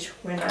stretch stitch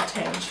when I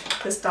change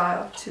this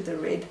dial to the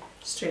red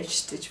stretch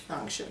stitch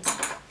function.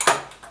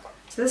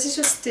 So this is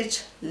your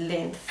stitch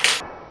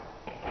length.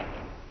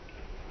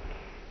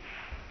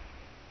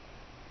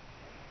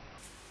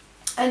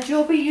 And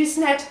you'll be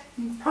using that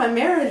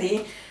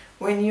primarily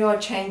when you are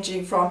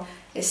changing from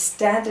a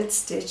standard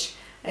stitch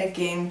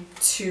again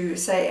to,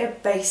 say, a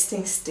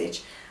basting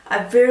stitch.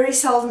 I very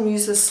seldom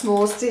use the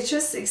small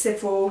stitches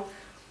except for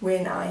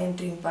when I am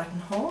doing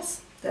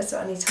buttonholes. That's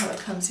the only time it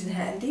comes in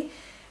handy.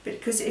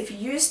 Because if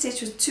you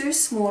stitch with two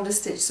smaller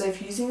stitches, so if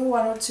you're using a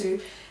 1 or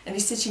 2 and you're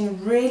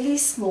stitching really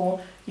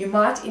small, you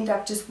might end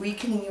up just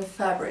weakening your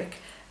fabric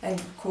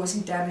and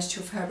causing damage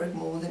to your fabric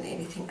more than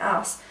anything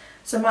else.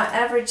 So my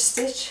average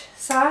stitch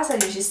size, I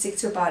usually stick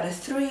to about a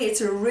 3.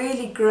 It's a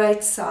really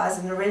great size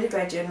and a really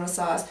great general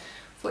size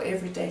for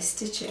everyday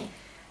stitching.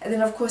 And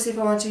then of course if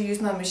I want to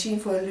use my machine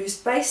for a loose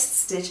based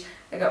stitch,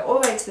 I go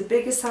all the way to the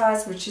bigger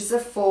size, which is a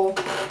 4,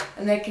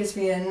 and that gives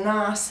me a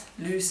nice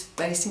loose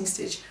basting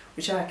stitch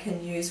which I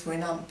can use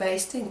when I'm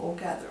basting or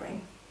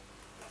gathering.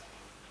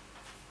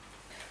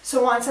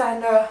 So once I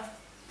know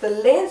the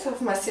length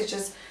of my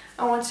stitches,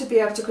 I want to be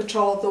able to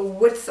control the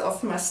width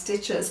of my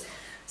stitches.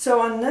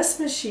 So on this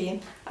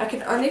machine I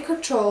can only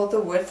control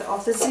the width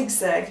of the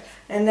zigzag,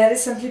 and that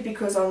is simply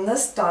because on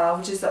this dial,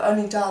 which is the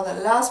only dial that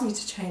allows me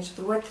to change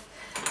the width,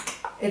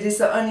 it is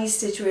the only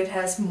stitch where it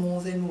has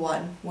more than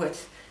one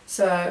width.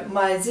 So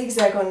my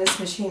zigzag on this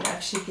machine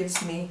actually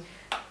gives me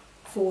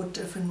 4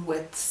 different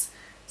widths.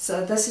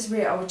 So this is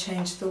where I would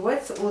change the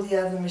width. All the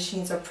other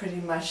machines are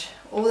pretty much,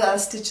 all the other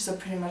stitches are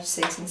pretty much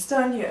set in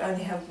stone. You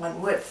only have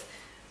one width.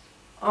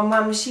 On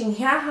my machine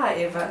here,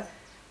 however,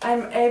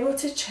 I'm able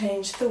to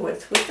change the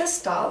width with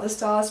this dial. This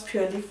dial is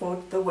purely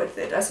for the width.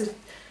 It also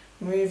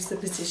moves the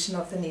position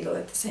of the needle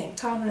at the same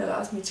time and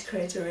allows me to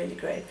create a really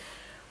great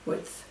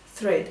width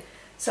thread.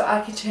 So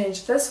I can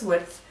change this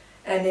width,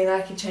 and then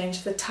I can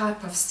change the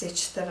type of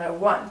stitch that I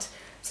want.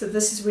 So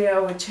this is where I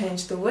would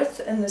change the width,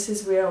 and this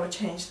is where I would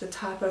change the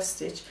type of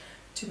stitch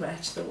to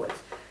match the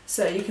width.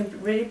 So you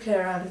can really play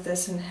around with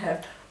this and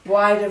have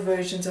wider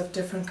versions of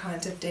different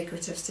kinds of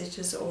decorative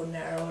stitches or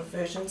narrower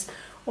versions,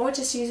 or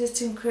just use it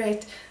to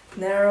create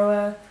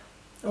narrower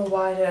or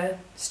wider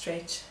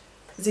straight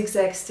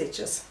zigzag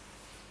stitches.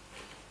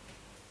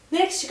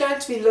 Next you're going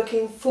to be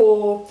looking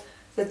for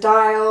the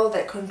dial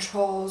that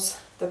controls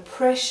the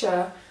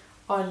pressure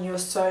on your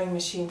sewing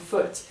machine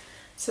foot.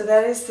 So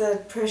that is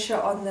the pressure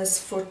on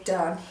this foot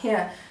down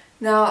here.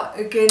 Now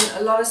again,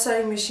 a lot of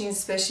sewing machines,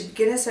 especially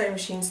beginner sewing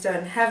machines,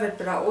 don't have it,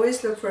 but I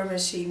always look for a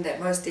machine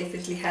that most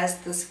definitely has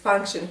this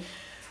function.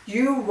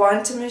 You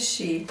want a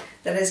machine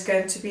that is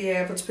going to be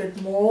able to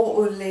put more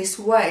or less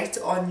weight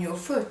on your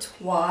foot.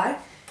 Why?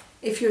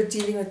 If you're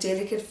dealing with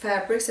delicate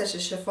fabrics such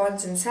as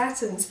chiffons and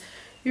satins,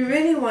 you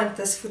really want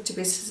this foot to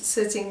be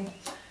sitting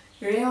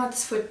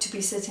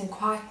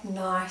quite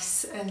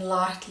nice and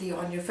lightly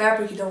on your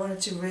fabric. You don't want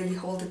it to really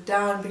hold it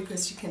down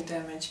because you can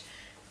damage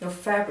your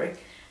fabric.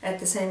 At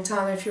the same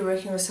time, if you're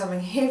working with something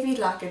heavy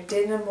like a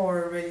denim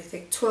or a really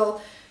thick twill,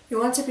 you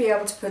want to be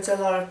able to put a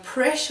lot of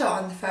pressure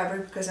on the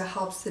fabric because it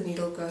helps the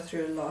needle go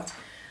through a lot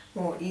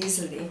more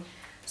easily.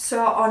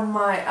 So on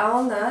my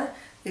Elna,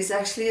 there's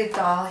actually a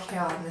dial here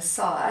on the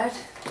side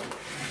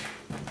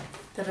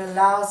that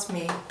allows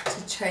me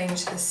to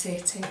change the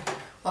setting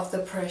of the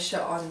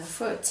pressure on the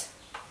foot.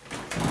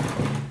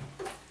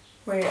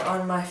 Where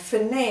on my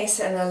Finesse,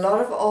 and a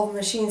lot of old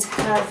machines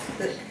have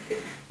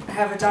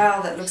a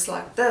dial that looks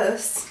like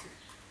this.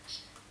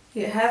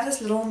 You have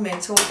this little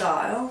metal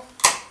dial.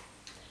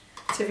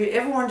 So if you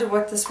ever wonder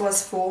what this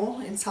was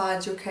for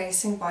inside your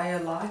casing by your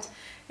light,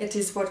 it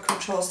is what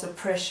controls the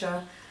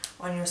pressure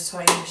on your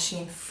sewing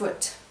machine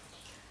foot.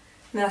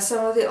 Now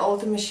some of the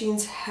older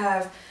machines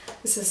have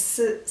this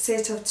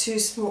set of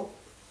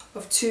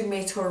two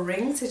metal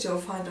rings that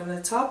you'll find on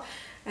the top,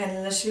 and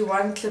initially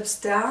one clips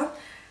down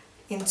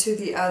into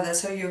the other.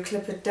 So you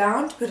clip it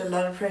down to put a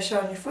lot of pressure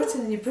on your foot,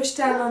 and then you push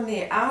down on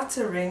the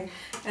outer ring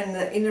and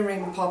the inner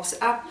ring pops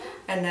up,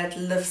 and that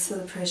lifts the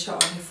pressure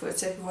on your foot.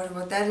 So if you wonder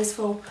what that is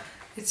for,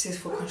 it's just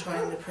for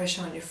controlling the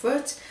pressure on your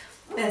foot.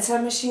 And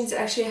some machines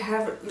actually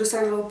have, looks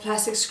like a little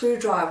plastic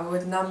screwdriver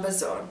with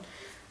numbers on.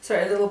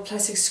 Sorry, a little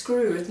plastic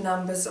screw with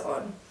numbers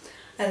on.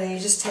 And then you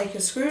just take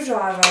your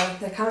screwdriver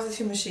that comes with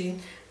your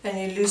machine and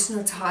you loosen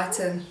or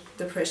tighten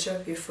the pressure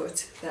of your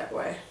foot that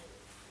way.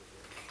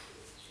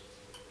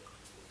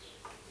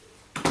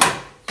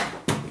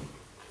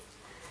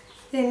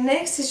 Then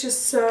next is your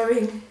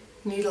sewing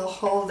needle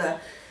holder.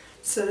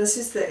 So this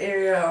is the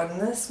area on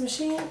this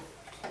machine,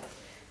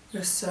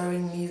 your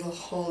sewing needle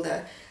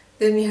holder.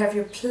 Then you have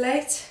your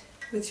plate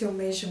with your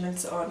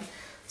measurements on.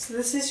 So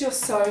this is your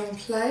sewing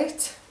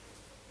plate,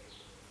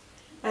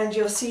 and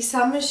you'll see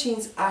some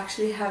machines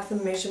actually have the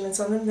measurements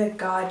on them that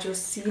guide your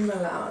seam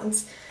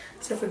allowance.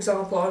 So for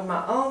example on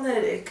my Elna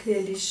it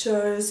clearly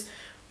shows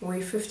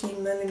where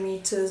 15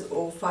 millimeters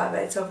or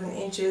 5/8 of an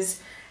inch is,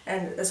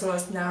 and as well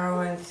as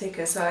narrower and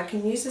thicker, so I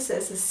can use this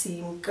as a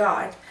seam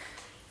guide.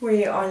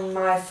 Where on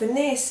my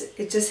Finesse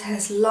it just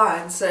has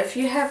lines. So if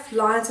you have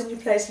lines on your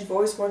plate, you've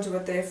always wondered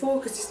what they're for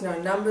because there's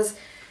no numbers.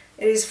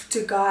 It is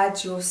to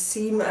guide your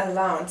seam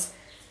allowance.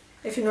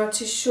 If you're not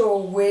too sure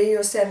where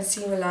your standard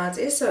seam allowance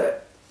is, so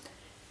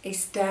a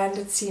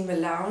standard seam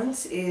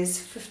allowance is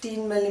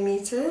 15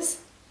 millimeters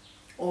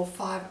or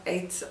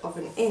 5/8 of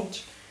an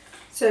inch.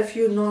 So if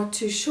you're not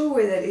too sure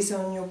where that is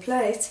on your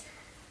plate,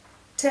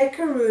 take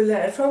a ruler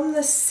and from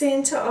the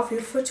center of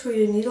your foot where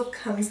your needle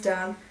comes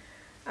down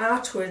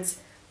outwards,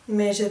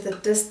 measure the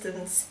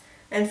distance,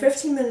 and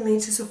 15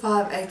 millimeters or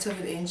 5/8 of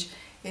an inch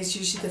is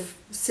usually the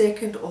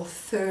second or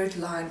third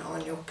line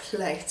on your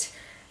plate,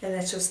 and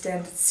that's your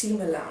standard seam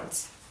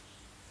allowance.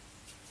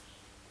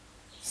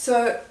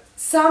 So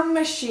some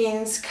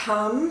machines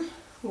come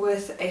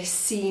with a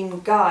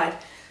seam guide.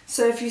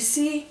 So if you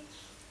see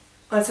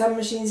on some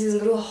machines there's a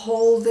little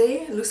hole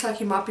there, it looks like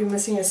you might be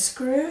missing a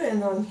screw,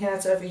 and on here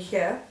it's over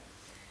here.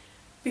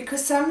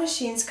 Because some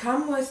machines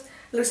come with,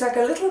 it looks like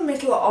a little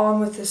metal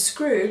arm with a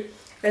screw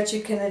that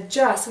you can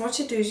adjust, and what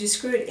you do is you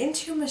screw it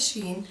into your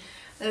machine,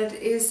 and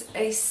it is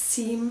a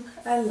seam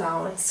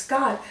allowance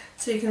guide,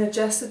 so you can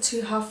adjust it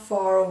to how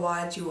far or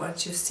wide you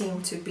want your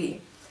seam to be.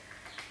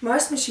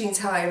 Most machines,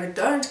 however,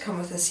 don't come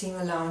with a seam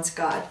allowance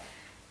guide,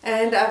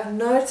 and I've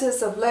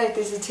noticed of late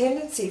there's a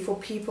tendency for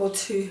people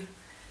to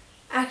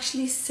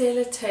actually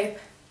sellotape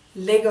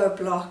Lego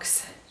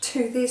blocks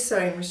to their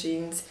sewing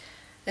machines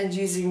and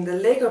using the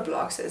Lego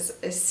blocks as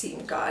a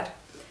seam guide.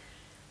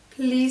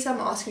 Please, I'm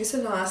asking you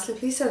so nicely,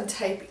 please don't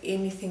tape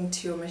anything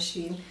to your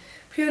machine,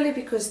 purely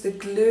because the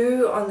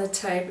glue on the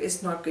tape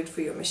is not good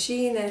for your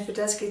machine, and if it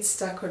does get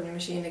stuck on your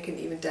machine it can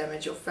even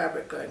damage your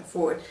fabric going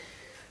forward.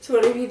 So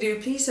whatever you do,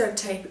 please don't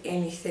tape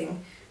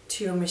anything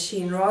to your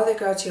machine. Rather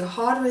go to your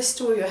hardware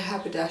store, your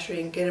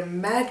haberdashery, and get a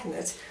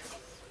magnet.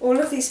 All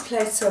of these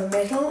plates are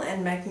metal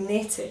and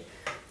magnetic,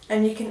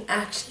 and you can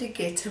actually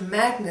get a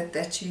magnet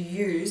that you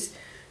use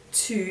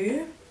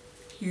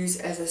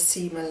as a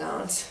seam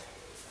allowance.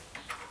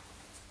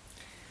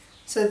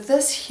 So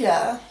this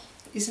here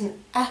is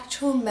an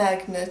actual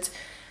magnet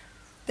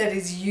that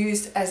is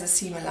used as a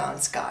seam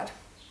allowance guide.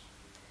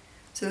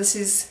 So this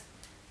is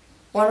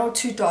 $1 or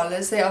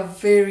 $2. They are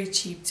very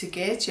cheap to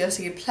get. You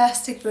also get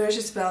plastic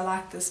versions, but I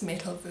like this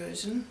metal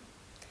version.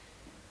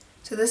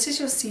 So this is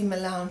your seam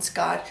allowance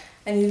guide,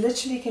 and you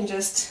literally can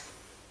just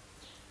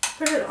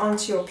put it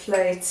onto your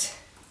plate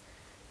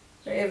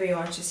wherever you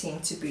want your seam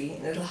to be,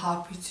 and it'll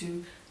help you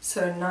to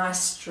sew nice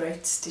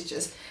straight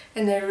stitches,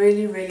 and they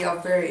really are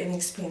very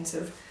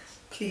inexpensive.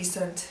 Please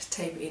don't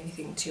tape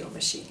anything to your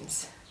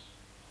machines.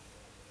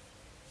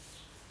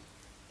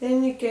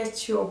 Then you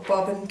get your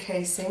bobbin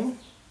casing.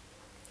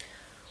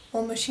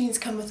 All machines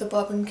come with a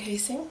bobbin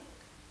casing.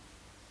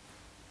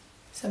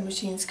 Some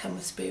machines come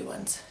with spare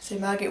ones, so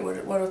you might get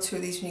one or two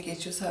of these when you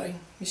get your sewing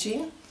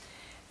machine.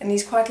 And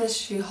these quite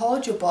literally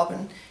hold your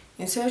bobbin,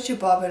 you insert your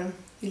bobbin,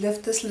 you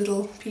lift this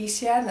little piece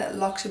here and that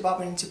locks your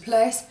bobbin into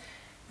place,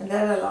 and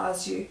that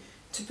allows you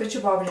to put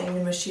your bobbin in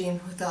the machine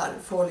without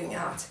it falling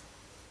out.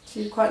 So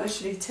you quite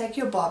literally take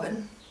your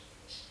bobbin,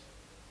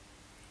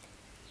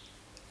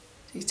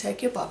 you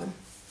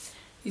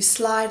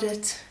slide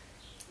it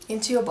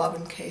into your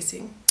bobbin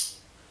casing,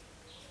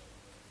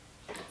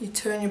 you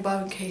turn your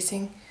bobbin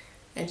casing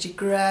and you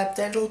grab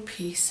that little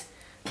piece,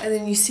 and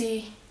then you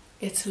see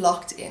it's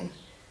locked in.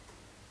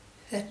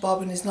 That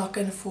bobbin is not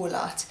going to fall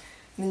out,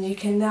 and then you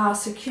can now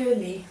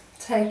securely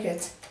take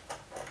it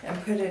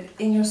and put it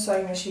in your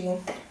sewing machine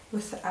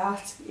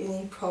without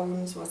any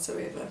problems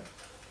whatsoever.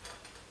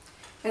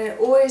 And it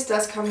always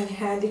does come in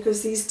handy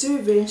because these do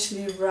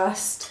eventually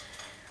rust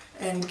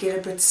and get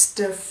a bit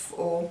stiff,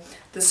 or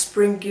the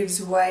spring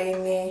gives way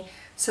in there.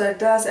 So it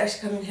does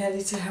actually come in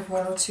handy to have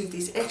one or two of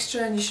these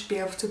extra, and you should be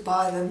able to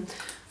buy them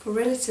for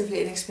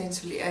relatively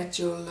inexpensively at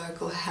your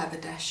local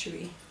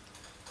haberdashery.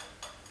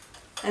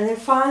 And then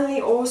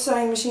finally, all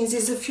sewing machines,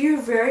 there's a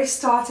few very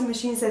starter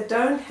machines that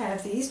don't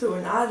have these, but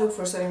when I look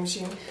for a sewing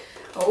machine,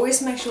 I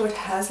always make sure it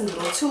has a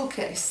little tool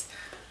case.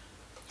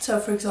 So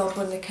for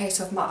example, in the case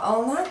of my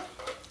ulna,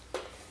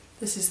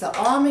 this is the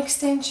arm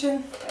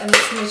extension, and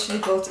it's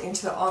literally built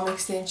into the arm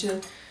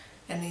extension,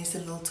 and there's the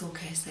little tool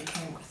case that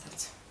came with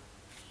it.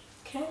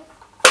 Okay.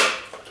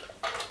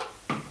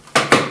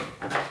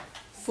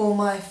 For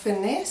my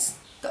finesse,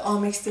 the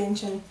arm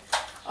extension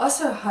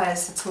also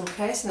has the tool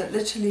case, and it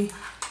literally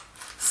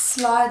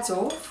slides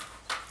off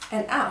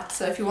and out.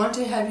 So if you want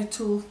to have your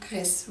tool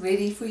case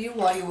ready for you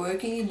while you're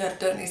working, you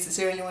don't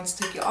necessarily want to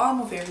take your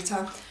arm off every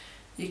time,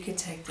 you can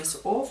take this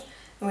off,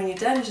 and when you're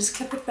done you just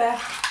clip it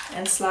back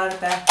and slide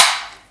it back,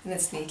 and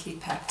it's neatly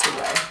packed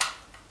away.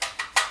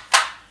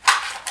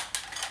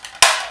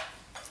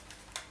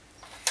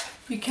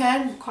 You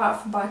can quite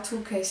often buy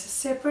tool cases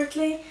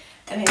separately,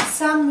 and in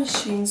some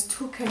machines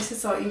tool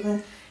cases are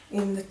even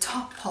in the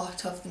top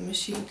part of the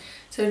machine.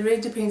 So it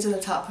really depends on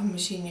the type of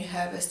machine you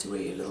have as to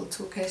where your little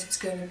tool case is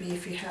going to be,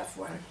 if you have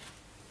one.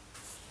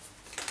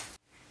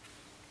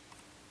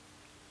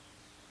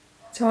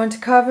 So I want to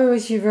cover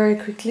with you very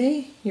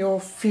quickly your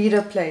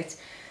feeder plate.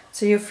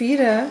 So your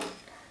feeder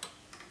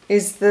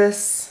is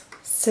this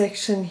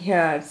section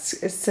here.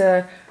 It's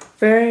a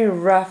very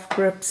rough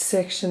grip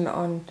section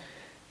on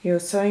your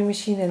sewing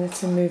machine, and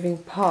it's a moving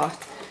part.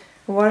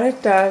 And what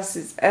it does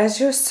is, as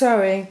you're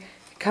sewing,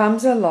 it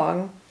comes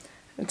along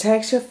and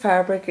takes your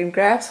fabric and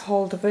grabs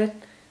hold of it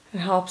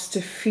and helps to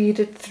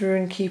feed it through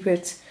and keep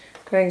it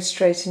going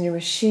straight in your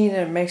machine,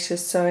 and it makes your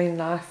sewing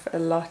life a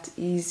lot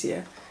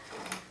easier.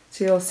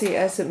 So you'll see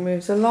as it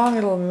moves along,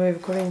 it'll move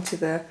according to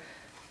the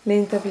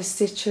length of your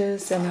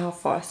stitches and how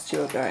fast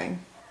you're going.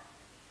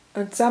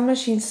 On some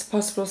machines it's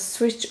possible to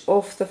switch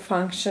off the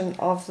function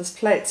of this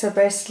plate. So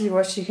basically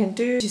what you can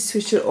do is you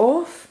switch it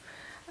off,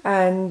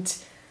 and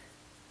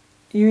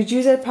you would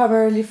use it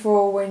primarily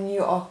for when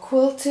you are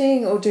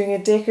quilting or doing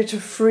a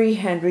decorative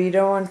freehand, where you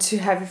don't want to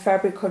have your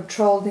fabric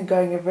controlled and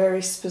going a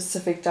very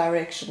specific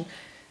direction.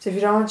 So if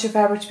you don't want your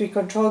fabric to be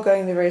controlled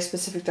going in a very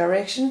specific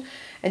direction,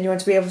 and you want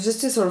to be able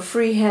just to sort of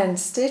freehand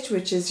stitch,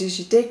 which is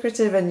usually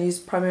decorative and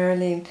used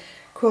primarily in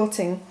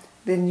quilting,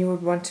 then you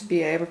would want to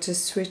be able to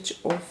switch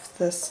off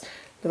this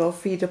little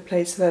feeder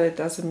plate so that it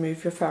doesn't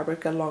move your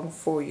fabric along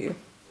for you.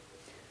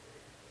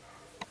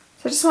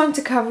 So I just wanted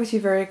to cover with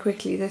you very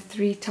quickly the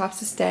 3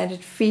 types of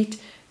standard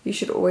feet you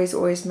should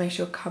always make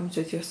sure comes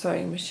with your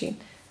sewing machine.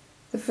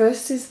 The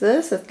first is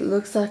this. It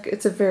looks like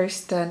it's a very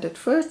standard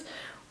foot,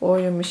 or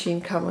your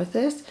machine come with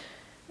it,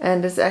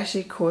 and it's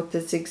actually called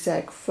the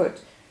zigzag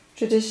foot.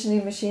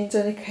 Traditionally machines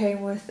only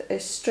came with a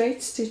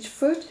straight stitch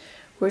foot,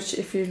 which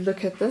if you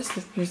look at this,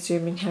 let me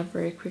zoom in here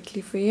very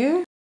quickly for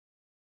you.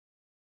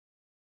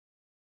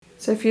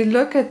 So if you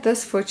look at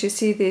this foot, you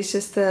see there's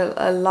just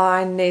a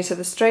line there. So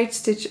the straight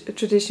stitch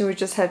tradition would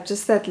just have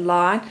just that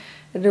line,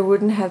 and it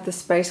wouldn't have the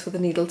space for the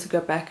needle to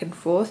go back and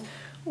forth,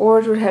 or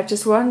it would have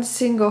just one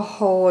single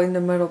hole in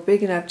the middle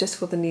big enough just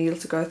for the needle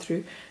to go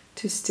through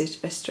to stitch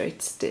a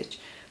straight stitch.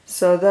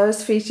 So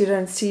those feet you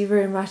don't see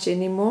very much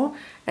anymore,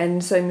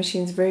 and sewing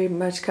machines very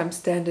much come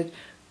standard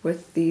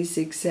with these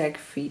zigzag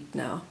feet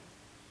now.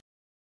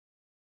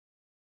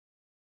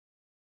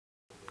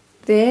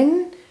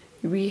 Then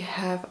we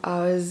have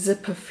our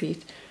zipper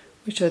feet,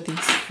 which are these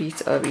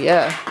feet over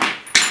here.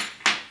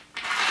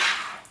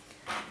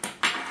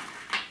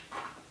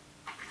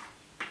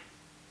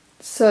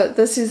 So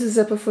this is a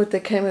zipper foot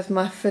that came with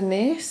my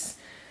Finesse.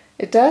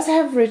 It does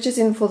have ridges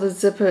in for the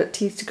zipper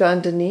teeth to go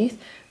underneath,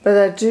 but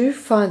I do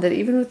find that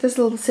even with this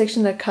little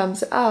section that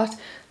comes out,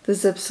 the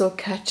zip still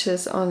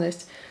catches on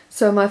it.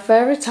 So my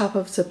favorite type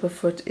of zipper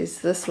foot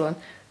is this one,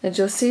 and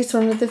you'll see it's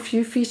one of the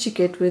few feet you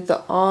get with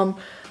the arm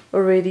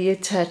already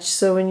attached.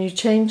 So when you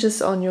change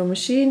this on your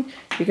machine,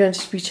 you're going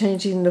to be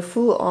changing the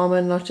full arm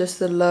and not just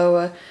the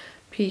lower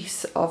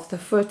piece of the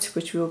foot,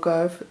 which we'll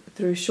go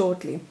through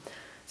shortly.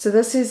 So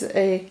this is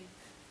a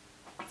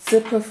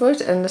zipper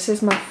foot, and this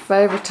is my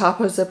favorite type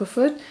of zipper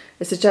foot.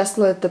 It's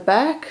adjustable at the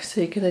back,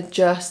 so you can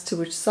adjust to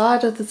which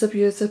side of the zipper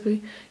you're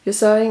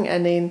sewing,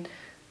 and then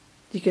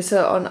you can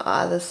sew on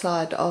either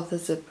side of the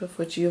zipper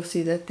foot. You'll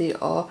see that there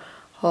are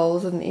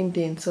holes and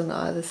indents on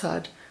either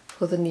side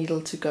for the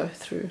needle to go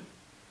through.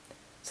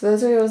 So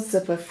those are your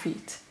zipper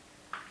feet.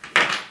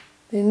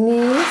 Then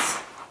these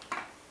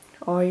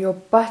are your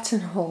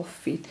buttonhole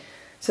feet.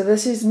 So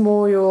this is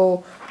more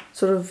your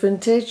sort of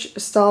vintage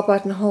style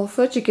buttonhole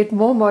foot. You get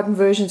more modern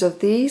versions of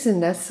these,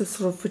 and that's the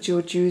sort of foot you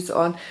would use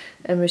on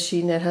a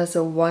machine that has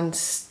a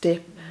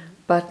one-step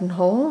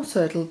buttonhole.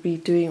 So it'll be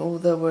doing all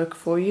the work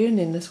for you, and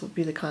then this would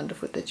be the kind of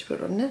foot that you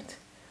put on it.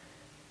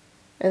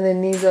 And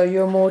then these are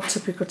your more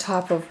typical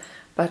type of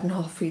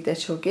buttonhole feet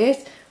that you'll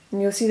get.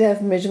 And you'll see they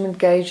have measurement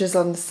gauges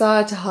on the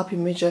side to help you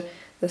measure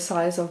the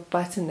size of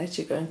button that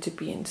you're going to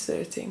be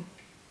inserting.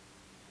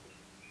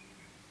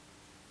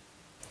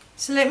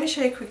 So let me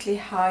show you quickly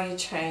how you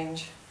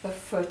change the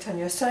foot on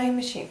your sewing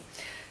machine.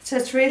 So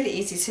it's really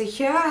easy. So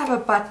here I have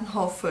a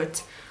buttonhole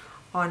foot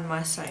on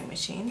my sewing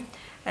machine,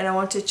 and I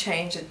want to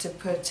change it to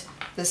put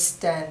the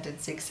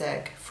standard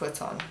zigzag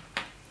foot on.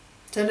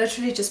 So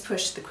literally just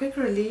push the quick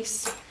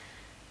release,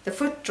 the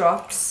foot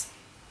drops,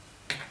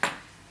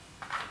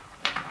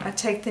 I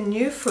take the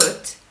new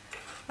foot,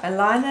 I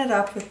line it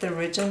up with the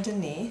ridge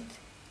underneath,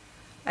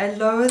 I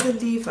lower the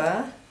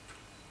lever,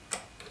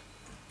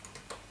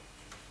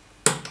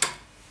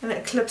 and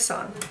it clips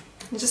on.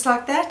 And just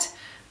like that,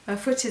 my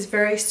foot is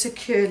very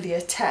securely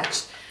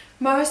attached.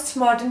 Most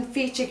modern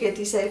feet you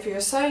get, say for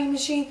your sewing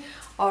machine,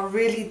 are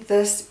really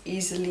this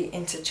easily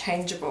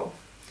interchangeable.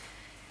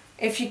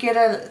 If you get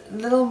a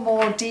little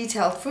more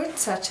detailed foot,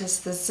 such as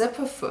the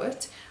zipper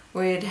foot,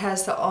 where it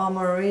has the arm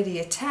already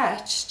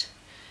attached,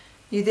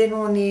 you then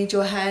will need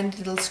your hand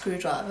little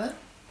screwdriver,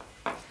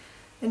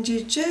 and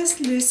you just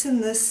loosen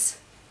this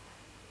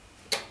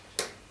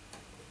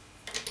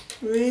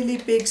really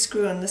big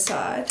screw on the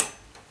side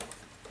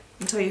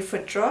until your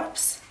foot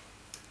drops,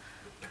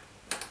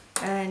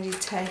 and you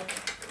take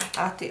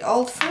out the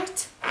old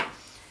foot,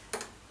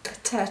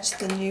 attach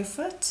the new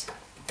foot,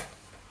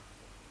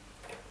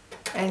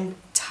 and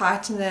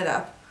tighten it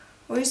up.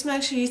 Always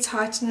make sure you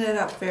tighten it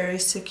up very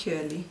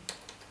securely.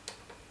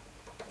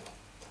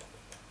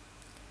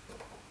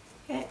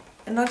 Okay.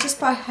 And not just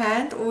by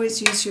hand,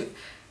 always use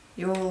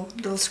your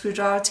little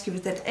screwdriver to give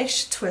it that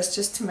extra twist,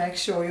 just to make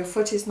sure your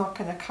foot is not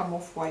going to come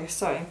off while you're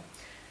sewing.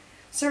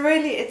 So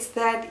really it's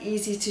that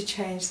easy to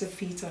change the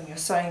feet on your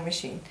sewing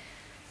machine.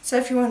 So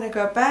if you want to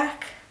go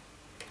back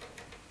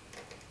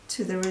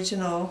to the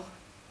original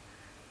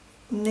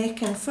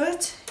neck and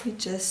foot, you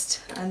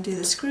just undo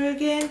the screw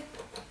again,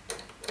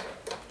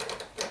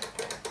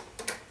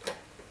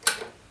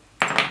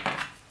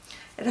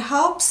 it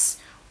helps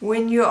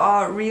when you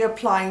are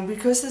reapplying,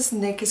 because this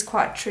neck is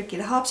quite tricky.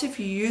 It helps if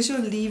you use your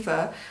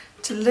lever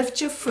to lift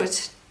your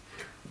foot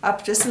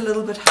up just a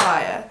little bit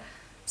higher.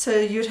 So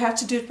you'd have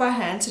to do it by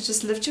hand, so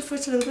just lift your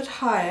foot a little bit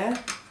higher,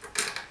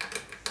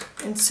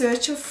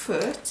 insert your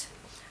foot,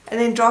 and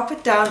then drop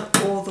it down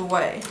all the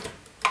way.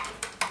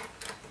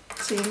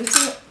 So you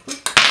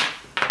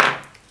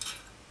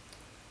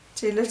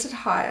lift it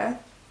higher,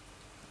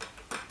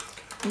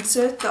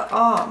 insert the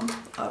arm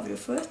of your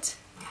foot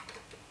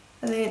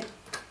and then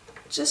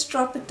just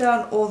drop it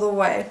down all the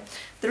way.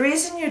 The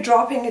reason you're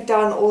dropping it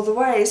down all the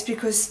way is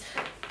because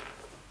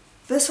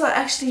this will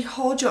actually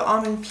hold your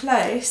arm in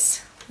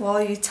place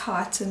while you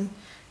tighten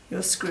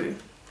your screw.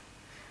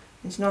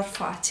 It's not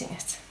fighting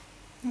it.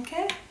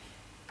 Okay?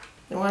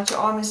 Then once your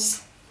arm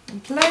is in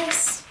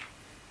place,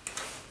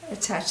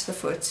 attach the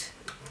foot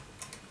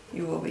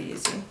you will be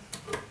using.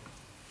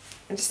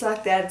 And just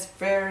like that, it's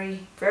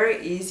very,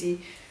 very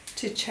easy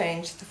to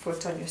change the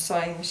foot on your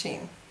sewing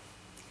machine.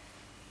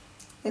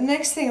 The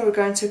next thing we're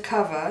going to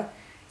cover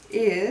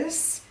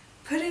is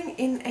putting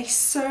in a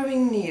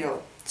sewing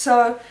needle.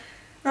 So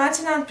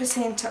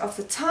 99% of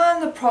the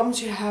time the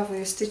problems you have with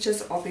your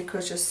stitches are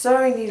because your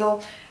sewing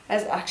needle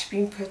has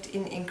actually been put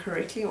in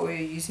incorrectly or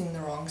you're using the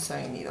wrong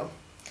sewing needle.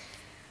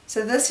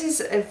 So this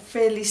is a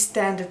fairly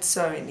standard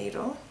sewing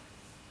needle.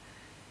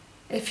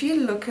 If you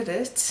look at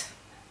it,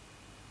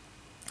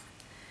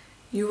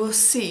 you will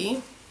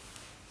see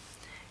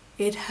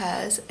it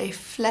has a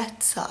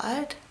flat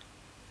side,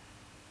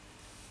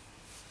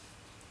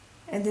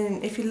 and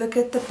then if you look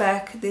at the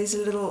back, there's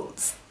a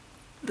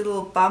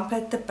little bump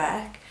at the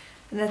back,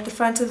 and at the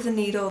front of the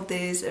needle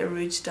there's a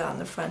ridge down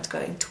the front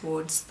going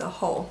towards the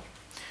hole.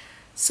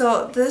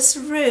 So this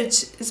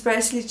ridge is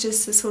basically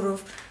just a sort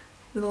of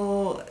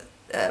little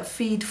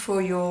feed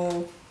for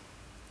your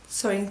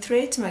sewing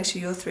thread to make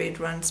sure your thread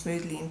runs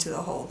smoothly into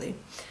the hole there.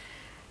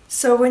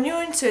 So when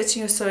you're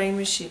inserting your sewing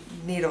machine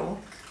needle,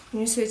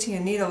 when you're inserting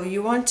your needle,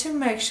 you want to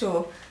make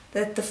sure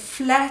that the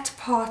flat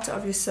part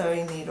of your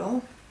sewing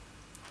needle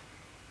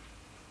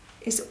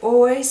is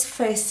always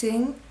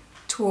facing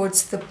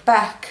towards the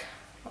back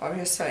of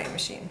your sewing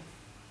machine.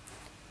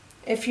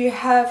 If you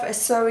have a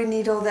sewing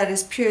needle that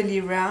is purely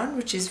round,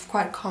 which is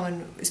quite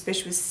common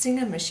especially with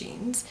Singer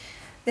machines,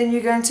 then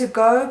you're going to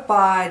go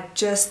by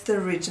just the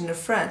ridge in the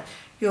front.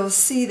 You'll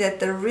see that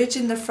the ridge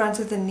in the front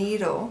of the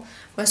needle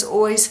must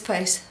always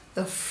face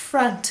the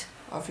front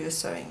of your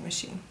sewing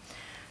machine.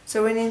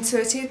 So when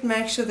inserting it,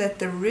 make sure that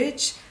the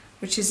ridge,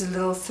 which is a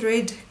little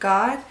thread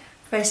guide,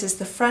 faces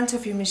the front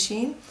of your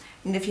machine,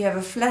 and if you have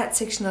a flat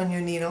section on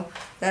your needle,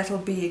 that'll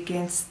be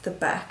against the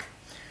back.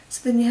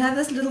 So then you have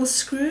this little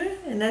screw,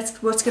 and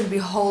that's what's going to be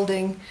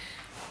holding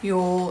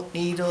your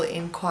needle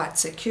in quite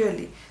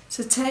securely.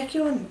 So take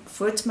your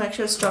foot, make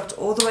sure it's dropped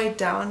all the way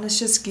down. This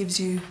just gives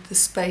you the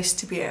space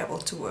to be able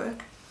to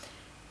work.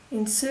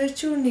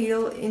 Insert your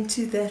needle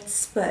into that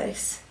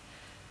space,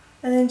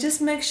 and then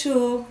just make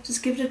sure,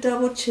 just give it a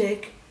double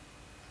check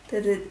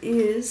that it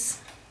is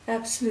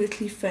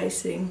absolutely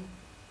facing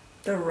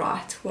the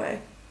right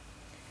way.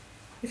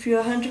 If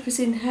you're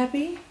 100%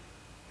 happy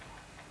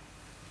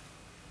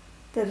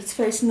that it's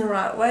facing the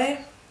right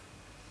way,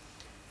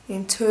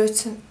 then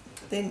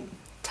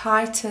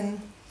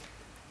tighten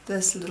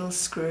this little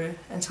screw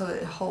until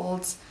it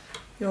holds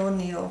your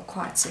needle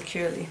quite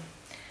securely.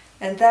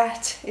 And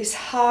that is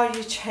how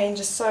you change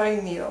a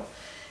sewing needle.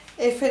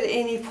 If at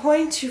any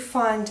point you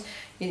find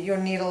your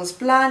needle is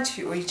blunt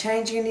or you're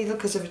changing your needle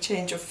because of a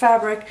change of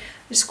fabric,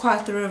 it's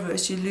quite the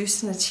reverse. You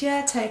loosen it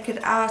here, take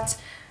it out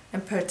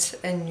and put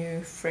a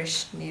new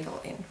fresh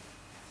needle in.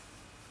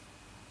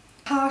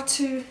 How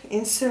to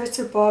insert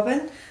a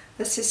bobbin.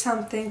 This is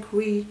something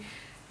we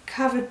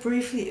covered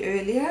briefly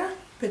earlier,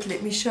 but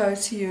let me show it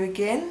to you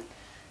again.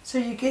 So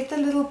you get the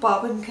little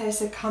bobbin case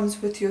that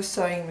comes with your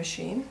sewing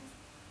machine,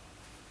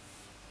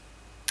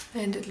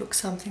 and it looks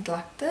something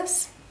like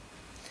this.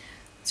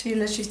 So you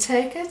literally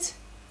take it,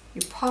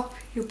 you pop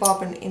your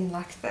bobbin in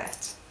like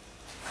that.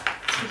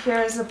 So here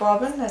is the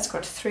bobbin that's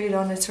got thread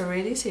on it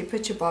already, so you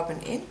put your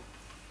bobbin in.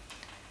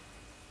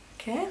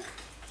 Okay,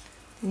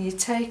 and you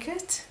take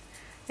it,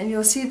 and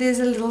you'll see there's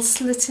a little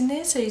slit in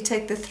there, so you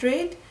take the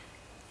thread,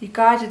 you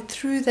guide it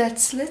through that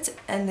slit,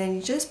 and then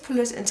you just pull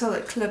it until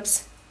it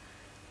clips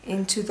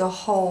into the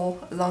hole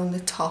along the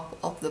top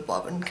of the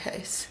bobbin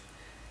case.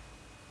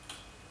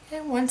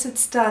 And once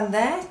it's done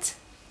that,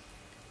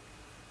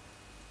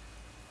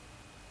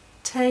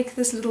 take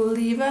this little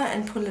lever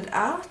and pull it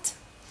out,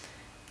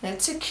 and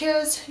it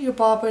secures your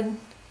bobbin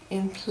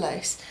in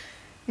place.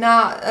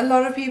 Now a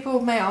lot of people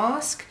may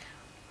ask,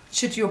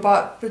 should your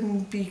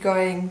bobbin be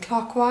going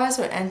clockwise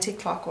or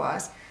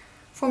anti-clockwise?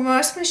 For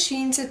most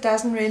machines it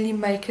doesn't really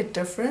make a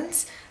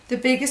difference. The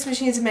biggest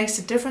machines it makes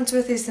a difference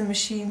with is the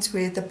machines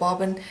where the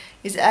bobbin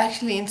is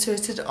actually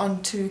inserted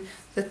onto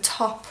the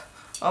top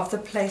of the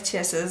plate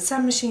here. So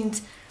some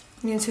machines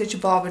you insert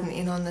your bobbin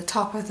in on the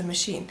top of the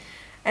machine.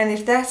 And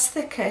if that's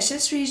the case,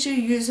 just read your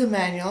user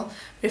manual.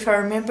 But if I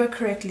remember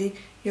correctly,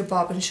 your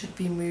bobbin should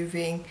be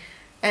moving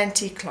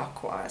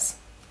anti-clockwise.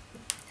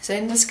 So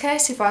in this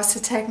case, if I was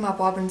to take my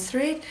bobbin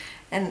thread,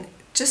 and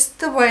just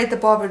the way the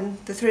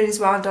thread is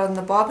wound on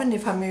the bobbin,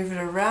 if I move it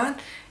around,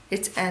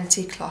 it's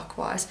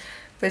anti-clockwise.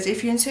 But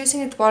if you're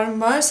inserting at the bottom,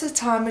 most of the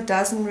time it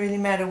doesn't really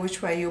matter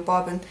which way your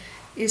bobbin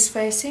is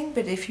facing,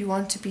 but if you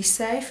want to be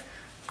safe,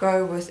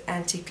 go with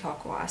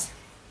anti-clockwise.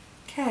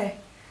 Okay,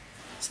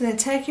 so then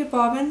take your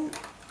bobbin,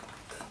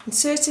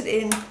 insert it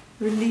in,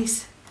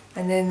 release,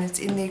 and then it's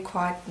in there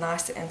quite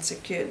nice and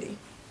securely.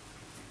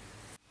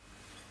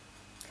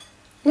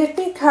 Let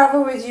me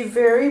cover with you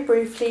very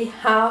briefly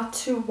how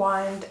to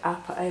wind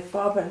up a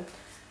bobbin.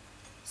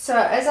 So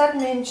as I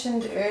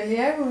mentioned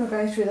earlier when we were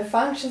going through the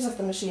functions of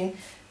the machine,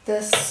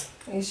 this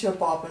is your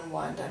bobbin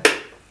winder.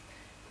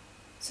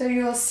 So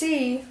you'll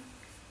see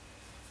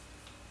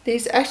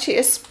there's actually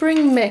a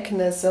spring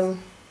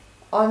mechanism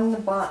on the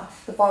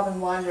bobbin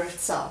winder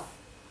itself.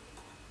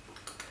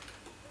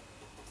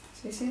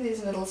 So you see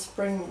there's a little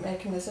spring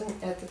mechanism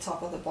at the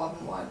top of the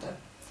bobbin winder.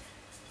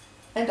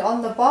 And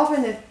on the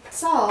bobbin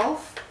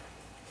itself,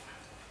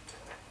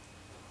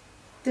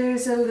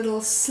 there's a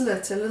little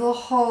slit, a little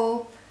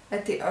hole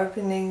at the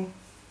opening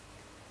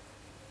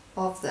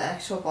of the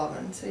actual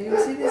bobbin. So you'll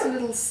see there's a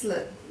little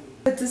slit.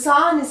 The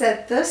design is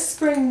that this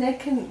spring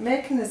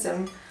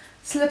mechanism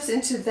slips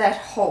into that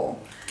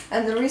hole.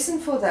 And the reason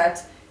for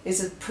that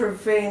is it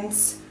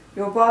prevents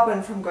your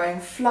bobbin from going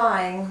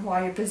flying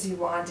while you're busy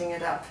winding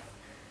it up.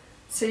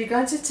 So you're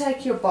going to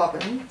take your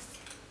bobbin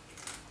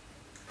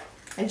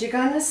and you're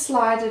going to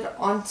slide it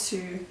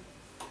onto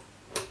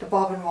the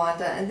bobbin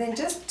winder and then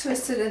just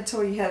twist it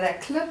until you have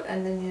that clip,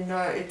 and then you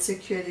know it's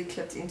securely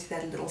clipped into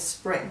that little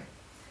spring.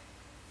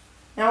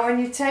 Now when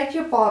you take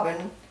your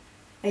bobbin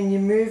and you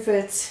move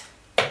it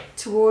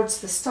towards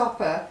the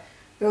stopper,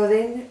 you're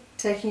then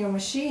taking your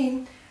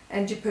machine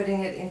and you're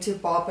putting it into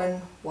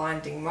bobbin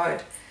winding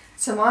mode.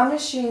 So my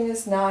machine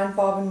is now in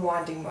bobbin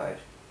winding mode.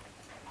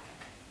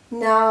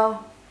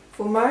 Now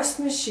for most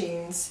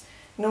machines,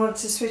 in order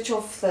to switch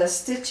off the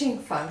stitching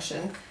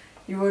function,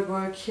 you would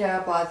work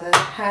here by the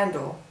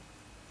handle.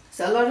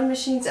 So a lot of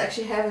machines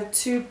actually have a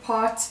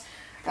two-part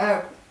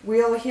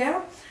wheel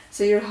here.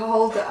 So you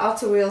hold the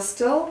outer wheel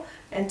still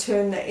and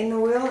turn the inner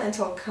wheel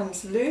until it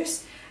comes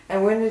loose.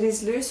 And when it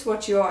is loose,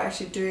 what you are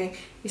actually doing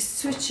is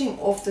switching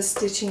off the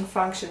stitching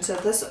function. So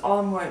this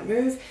arm won't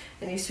move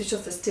and you switch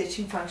off the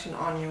stitching function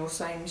on your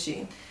sewing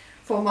machine.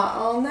 For my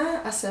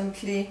ulna, I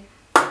simply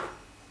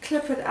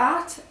clip it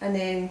out and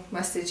then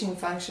my stitching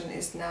function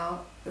is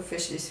now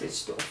officially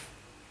switched off.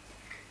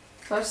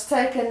 So I'll just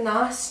take a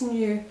nice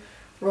new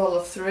roll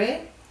of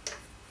thread .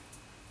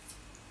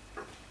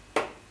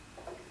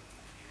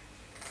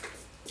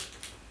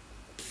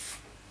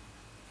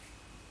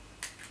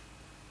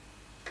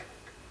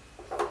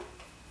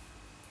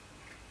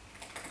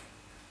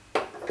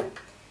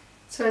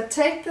 So I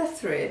take the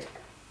thread,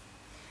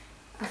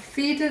 I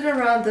feed it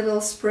around the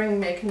little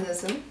spring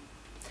mechanism.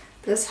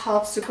 This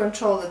helps to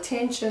control the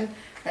tension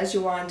as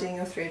you're winding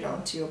your thread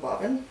onto your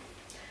bobbin.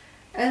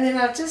 And then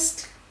I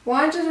just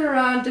wind it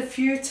around a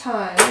few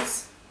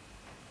times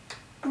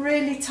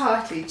really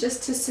tightly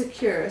just to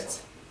secure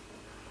it.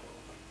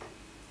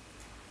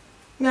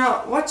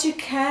 Now what you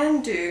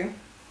can do,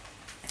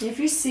 if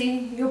you see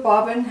your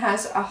bobbin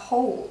has a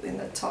hole in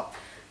the top.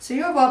 So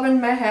your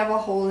bobbin may have a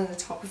hole in the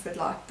top of it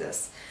like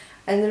this.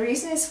 And the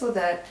reason is for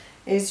that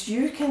is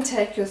you can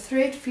take your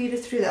thread, feed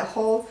it through that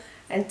hole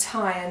and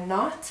tie a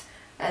knot,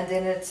 and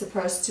then it's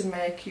supposed to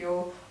make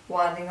your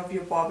winding of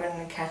your bobbin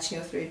and catching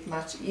your thread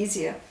much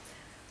easier.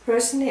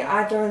 Personally,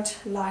 I don't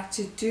like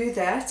to do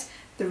that.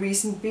 The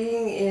reason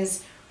being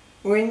is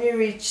when you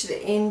reach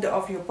the end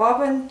of your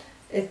bobbin,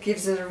 it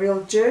gives it a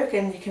real jerk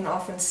and you can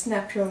often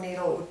snap your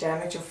needle or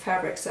damage your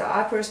fabric. So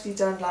I personally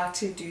don't like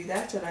to do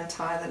that. I don't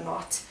tie the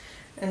knot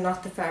and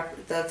knot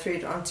the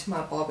thread onto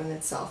my bobbin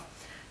itself.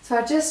 So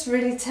I just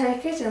really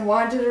take it and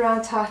wind it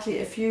around tightly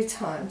a few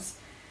times.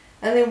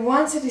 And then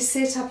once it is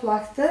set up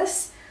like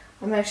this,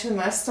 I make sure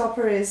my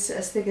stopper is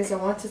as thick as I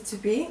want it to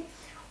be.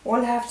 All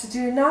I have to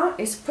do now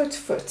is put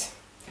foot.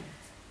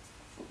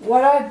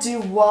 What I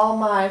do while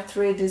my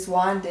thread is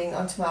winding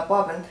onto my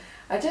bobbin,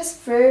 I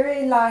just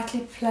very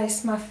lightly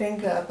place my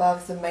finger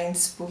above the main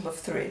spool of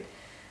thread.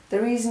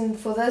 The reason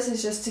for this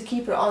is just to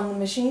keep it on the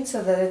machine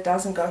so that it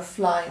doesn't go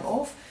flying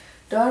off.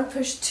 Don't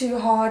push too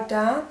hard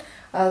down,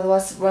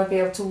 otherwise it won't be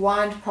able to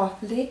wind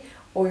properly,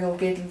 or you'll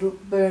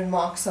get burn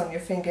marks on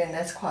your finger and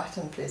that's quite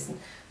unpleasant.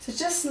 So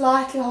just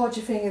lightly hold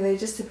your finger there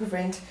just to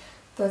prevent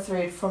the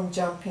thread from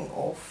jumping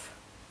off.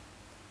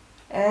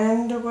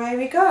 And away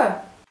we go.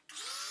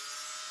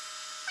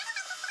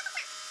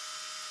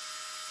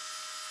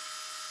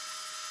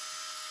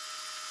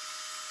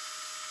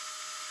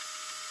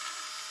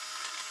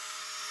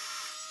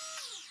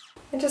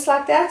 And just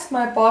like that,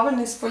 my bobbin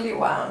is fully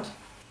wound.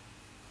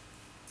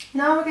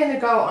 Now we're going to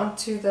go on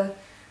to the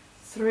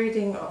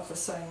threading of the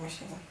sewing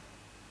machine.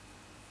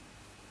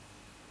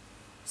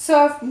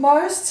 So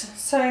most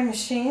sewing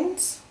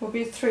machines will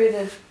be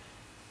threaded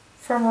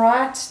from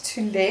right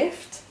to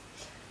left.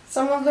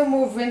 Some of the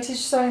more vintage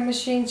sewing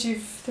machines you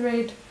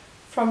thread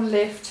from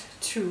left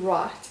to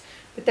right.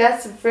 But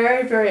that's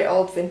very, very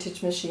old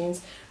vintage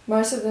machines.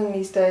 Most of them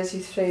these days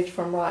you thread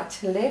from right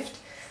to left.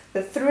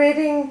 The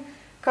threading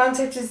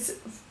concept is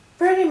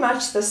pretty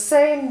much the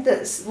same.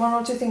 One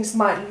or two things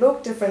might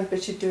look different,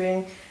 but you're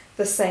doing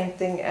the same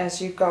thing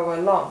as you go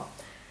along.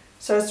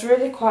 So it's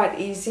really quite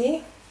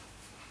easy.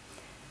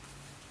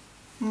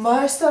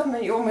 Most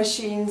of your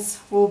machines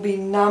will be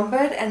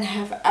numbered and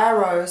have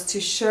arrows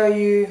to show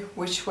you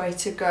which way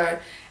to go.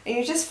 And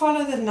you just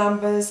follow the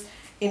numbers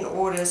in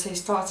order. So you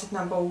start at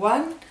number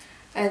 1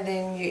 and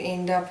then you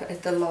end up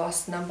at the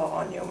last number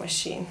on your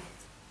machine.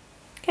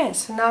 Okay,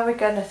 so now we're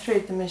going to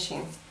thread the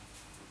machine.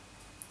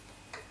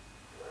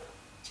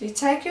 So you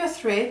take your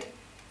thread,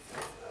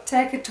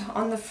 take it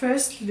on the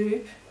first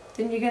loop,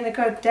 then you're going to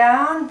go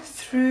down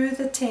through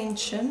the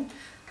tension,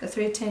 the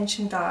thread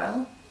tension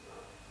dial.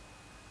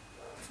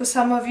 For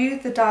some of you,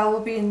 the dial will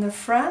be in the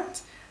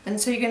front,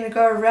 and so you're going to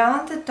go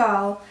around the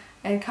dial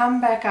and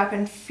come back up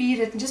and feed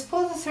it, and just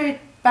pull the thread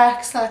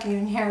back slightly.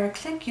 When you hear a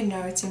click, you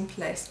know it's in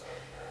place.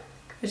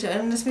 But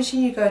on this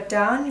machine you go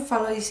down, you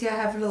follow, you see I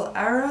have a little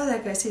arrow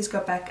that says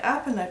go back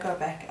up, and I go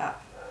back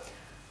up.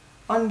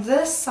 On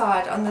this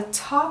side, on the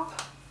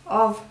top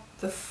of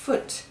the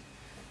foot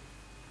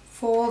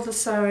for the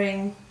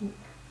sewing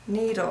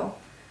needle,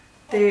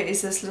 there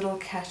is this little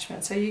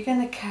catchment. So you're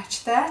going to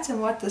catch that,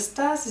 and what this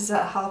does is it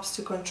helps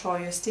to control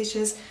your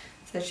stitches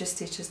so that your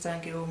stitches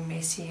don't get all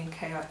messy and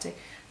chaotic.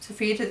 So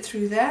feed it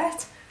through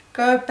that,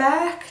 go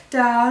back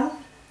down,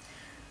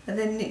 and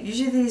then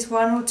usually there's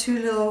one or two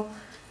little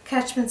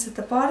catchments at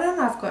the bottom.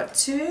 I've got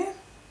two,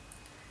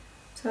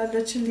 so I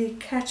literally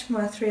catch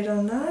my thread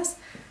on those,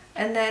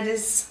 and that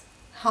is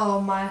how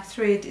my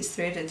thread is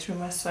threaded through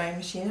my sewing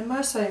machine, and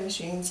most sewing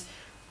machines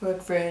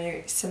work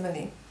very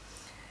similarly.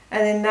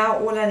 And then now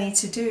all I need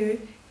to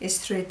do is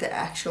thread the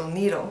actual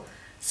needle.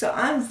 So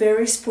I'm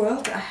very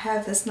spoiled. I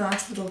have this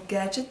nice little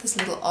gadget, this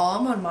little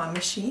arm on my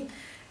machine,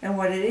 and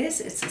what it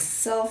is, it's a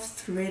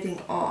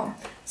self-threading arm.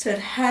 So it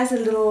has a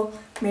little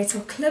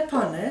metal clip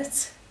on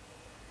it,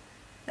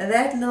 and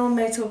that little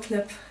metal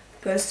clip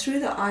goes through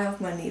the eye of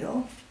my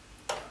needle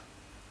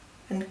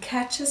and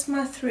catches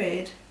my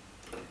thread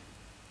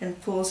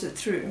and pulls it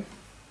through.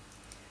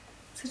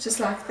 So just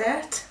like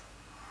that,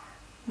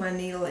 my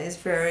needle is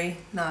very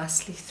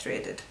nicely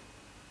threaded.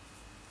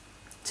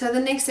 So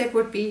the next step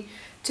would be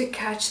to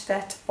catch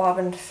that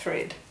bobbin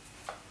thread.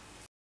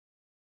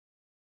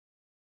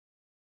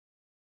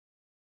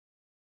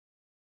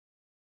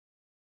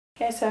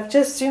 Okay, so I've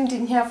just zoomed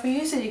in here for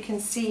you so you can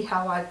see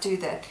how I do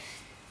that.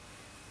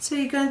 So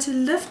you're going to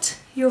lift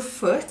your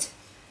foot,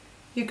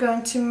 you're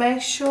going to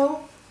make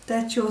sure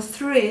that your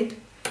thread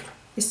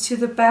is to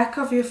the back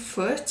of your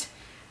foot,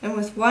 and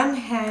with one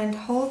hand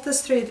hold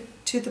this thread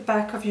to the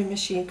back of your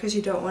machine because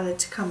you don't want it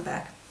to come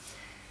back.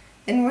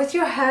 And with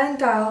your hand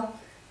dial,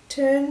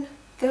 turn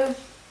the,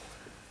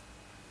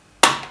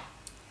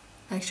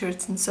 make sure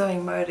it's in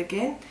sewing mode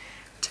again,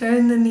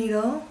 turn the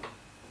needle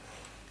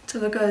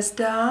till it goes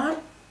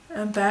down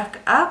and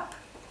back up.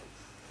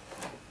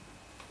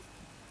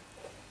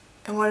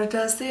 And what it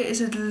does there is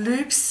it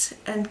loops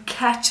and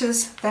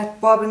catches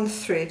that bobbin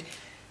thread.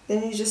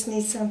 Then you just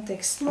need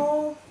something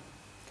small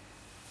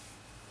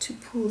to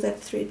pull that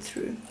thread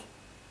through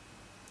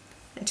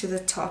and to the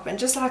top. And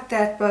just like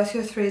that, both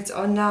your threads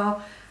are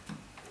now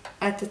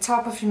at the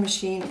top of your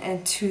machine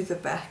and to the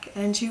back,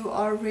 and you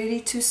are ready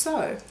to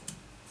sew.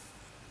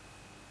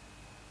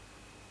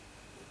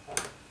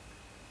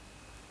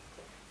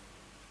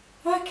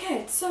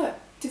 Okay, so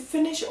to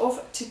finish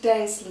off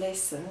today's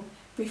lesson,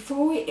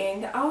 before we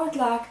end, I would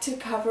like to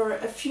cover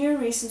a few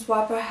reasons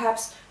why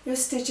perhaps your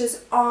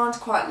stitches aren't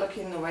quite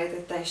looking the way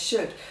that they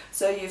should.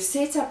 So you've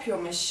set up your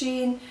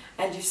machine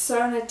and you've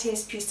sewn a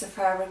test piece of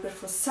fabric, but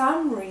for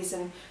some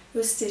reason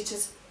your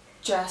stitches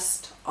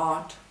just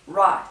aren't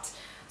right.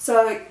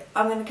 So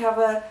I'm going to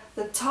cover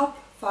the top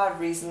 5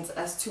 reasons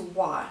as to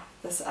why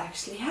this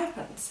actually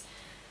happens.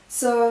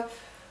 So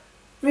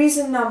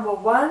reason number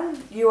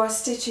 1, you are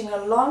stitching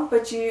along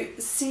but you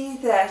see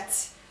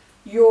that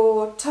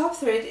your top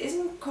thread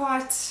isn't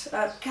quite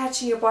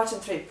catching your bottom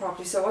thread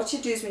properly. So what you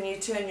do is when you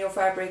turn your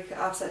fabric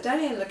upside down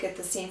and look at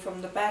the seam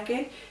from the back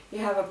end, you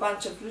have a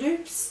bunch of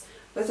loops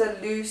with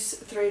a loose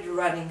thread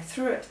running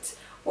through it.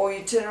 Or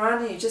you turn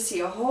around and you just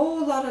see a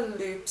whole lot of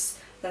loops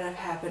that have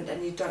happened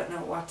and you don't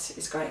know what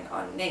is going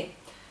on there.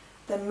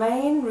 The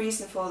main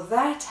reason for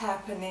that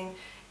happening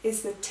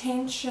is the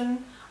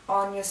tension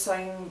on your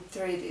sewing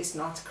thread is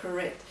not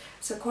correct.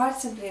 So quite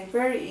simply and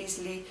very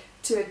easily,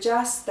 to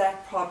adjust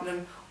that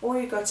problem, all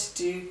you got to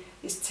do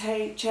is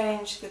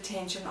change the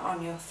tension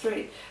on your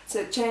thread.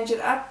 So change it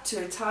up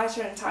to a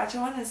tighter and tighter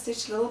one and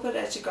stitch a little bit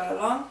as you go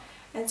along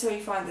until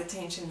you find the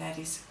tension that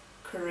is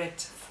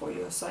correct for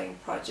your sewing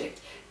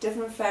project.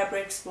 Different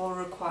fabrics will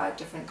require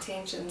different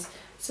tensions,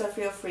 so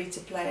feel free to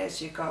play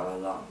as you go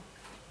along.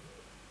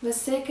 The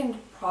second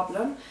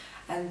problem,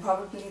 and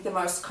probably the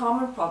most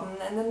common problem,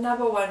 and the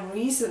number one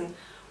reason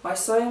why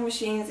sewing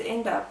machines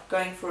end up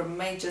going for a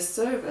major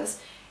service,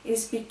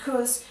 is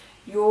because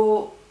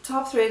your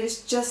top thread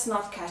is just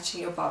not catching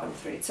your bobbin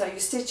thread. So you're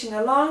stitching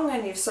along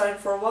and you've sewn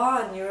for a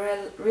while and you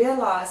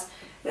realize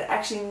that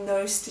actually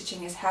no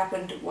stitching has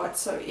happened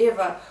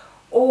whatsoever,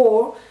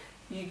 or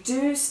you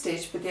do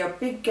stitch but there are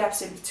big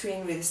gaps in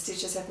between where the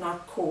stitches have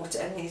not caught,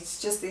 and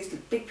it's just these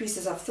big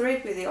pieces of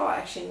thread where there are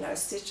actually no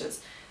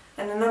stitches.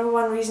 And the number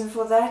one reason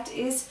for that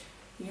is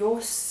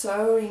your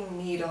sewing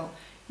needle.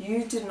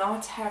 You do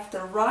not have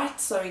the right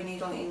sewing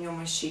needle in your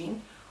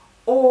machine,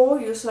 or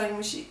your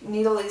sewing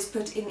needle is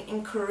put in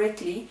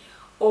incorrectly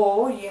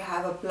or you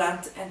have a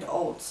blunt and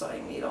old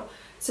sewing needle.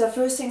 So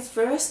first things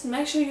first,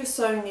 make sure your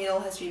sewing needle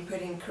has been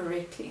put in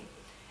correctly.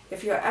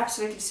 If you're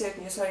absolutely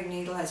certain your sewing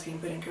needle has been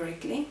put in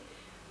correctly,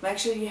 make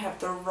sure you have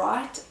the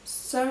right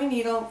sewing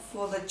needle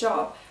for the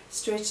job,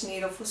 stretch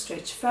needle for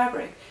stretch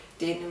fabric,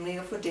 denim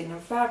needle for denim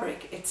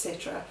fabric,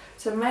 etc.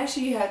 So make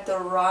sure you have the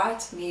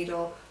right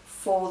needle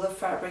for the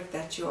fabric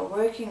that you are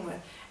working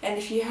with. And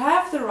if you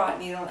have the right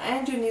needle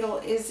and your needle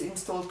is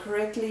installed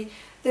correctly,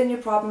 then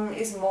your problem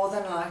is more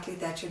than likely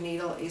that your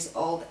needle is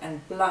old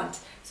and blunt.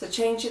 So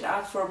change it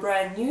out for a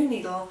brand new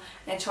needle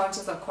and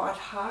chances are quite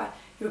high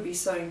you'll be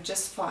sewing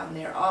just fine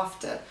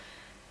thereafter.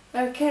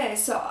 Okay,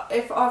 so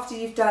if after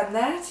you've done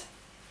that,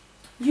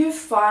 you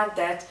find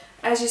that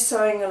as you're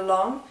sewing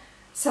along,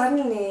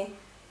 suddenly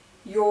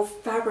your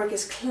fabric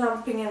is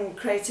clumping and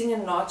creating a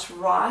knot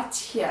right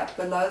here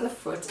below the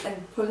foot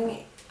and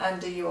pulling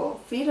under your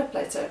feeder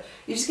plate. So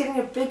you're just getting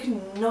a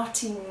big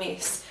knotty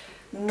mess.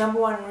 The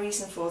number one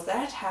reason for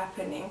that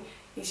happening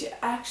is you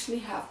actually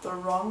have the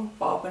wrong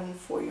bobbin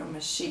for your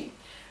machine.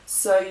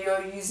 So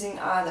you're using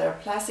either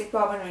a plastic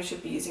bobbin, or you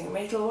should be using a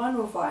metal one,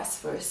 or vice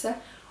versa.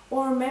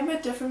 Or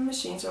remember, different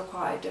machines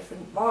require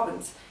different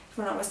bobbins. If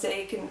I'm not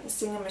mistaken,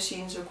 Singer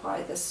machines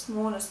require the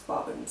smallest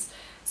bobbins.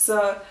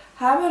 So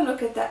have a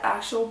look at the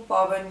actual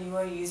bobbin you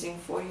are using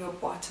for your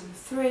bottom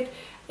thread.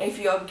 If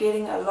you are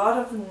getting a lot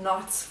of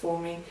knots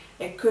forming,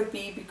 it could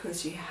be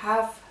because you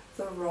have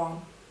the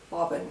wrong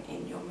bobbin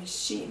in your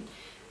machine.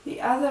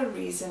 The other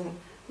reason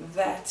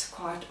that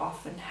quite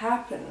often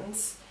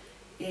happens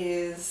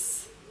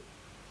is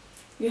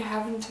you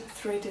haven't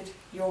threaded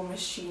your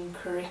machine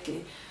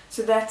correctly.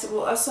 So that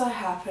will also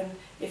happen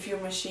if your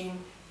machine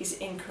is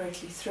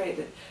incorrectly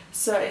threaded.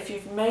 So if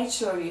you've made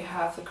sure you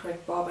have the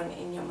correct bobbin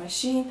in your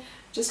machine,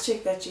 just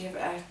check that you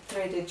have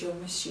threaded your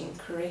machine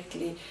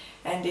correctly.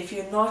 And if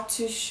you're not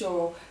too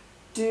sure,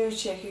 do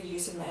check your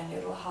user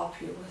manual, it will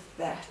help you with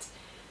that.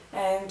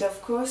 And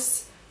of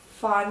course,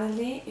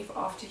 finally, if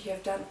after you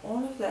have done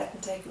all of that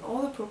and taken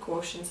all the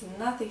precautions and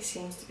nothing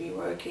seems to be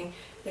working,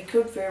 it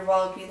could very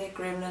well be that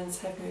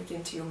gremlins have moved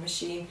into your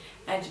machine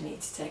and you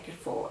need to take it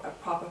for a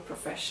proper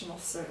professional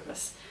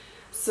service.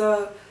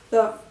 So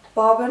the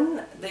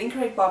bobbin, the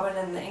incorrect bobbin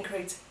and the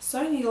incorrect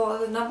sewing needle are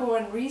the number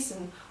one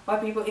reason why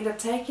people end up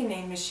taking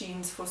their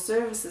machines for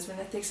services when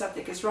they think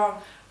something is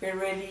wrong, where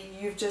really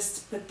you've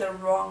just put the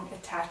wrong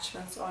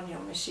attachments on your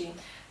machine.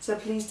 So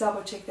please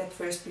double check that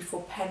first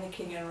before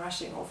panicking and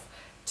rushing off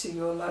to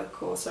your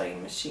local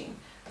sewing machine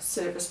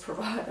service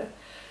provider.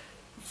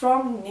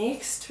 From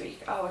next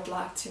week, I would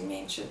like to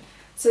mention,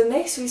 so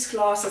next week's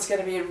class is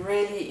going to be a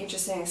really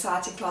interesting,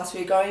 exciting class.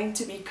 We're going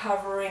to be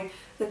covering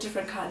the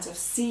different kinds of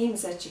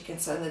seams that you can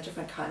sew and the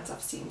different kinds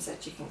of seams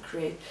that you can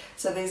create.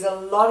 So there's a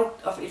lot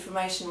of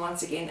information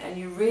once again, and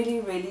you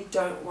really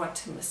don't want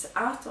to miss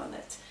out on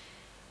it.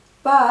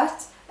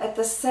 But at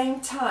the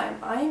same time,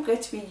 I am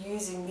going to be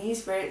using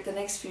the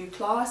next few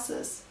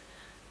classes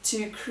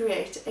to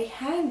create a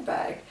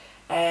handbag,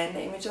 and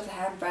the image of the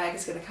handbag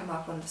is going to come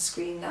up on the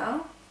screen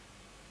now.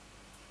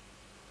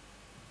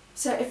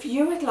 So if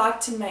you would like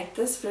to make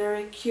this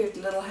very cute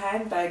little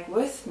handbag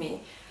with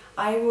me,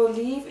 I will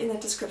leave in the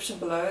description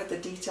below the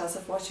details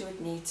of what you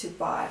would need to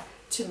buy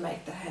to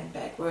make the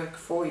handbag work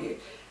for you.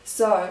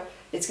 So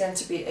it's going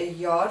to be a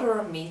yard or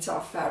a meter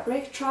of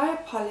fabric. Try a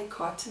poly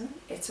cotton.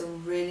 It's a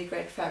really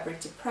great fabric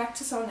to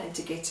practice on and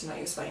to get to know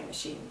your sewing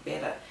machine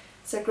better.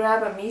 So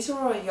grab a meter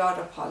or a yard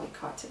of poly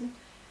cotton,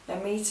 a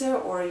meter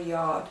or a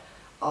yard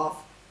of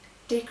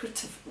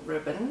decorative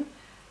ribbon.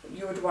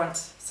 You would want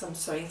some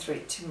sewing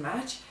thread to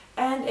match,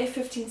 and a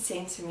 15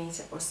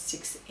 centimeter or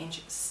 6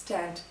 inch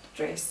stand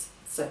dress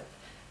zip.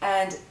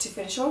 And to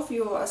finish off,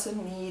 you will also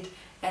need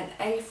an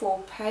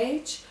A4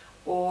 page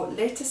or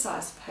letter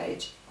size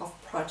page of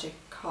project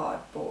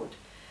cardboard.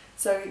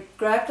 So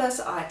grab those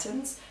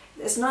items.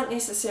 It's not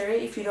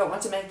necessary if you don't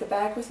want to make the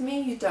bag with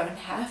me, you don't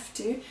have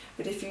to,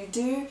 but if you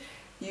do,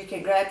 you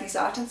can grab these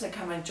items and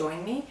come and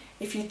join me.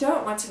 If you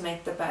don't want to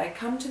make the bag,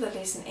 come to the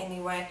lesson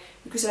anyway,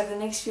 because over the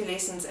next few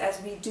lessons,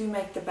 as we do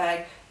make the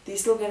bag,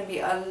 there's still going to be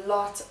a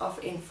lot of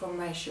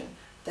information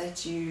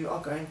that you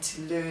are going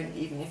to learn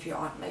even if you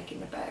aren't making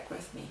the bag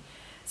with me.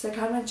 So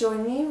come and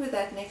join me with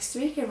that next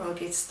week and we'll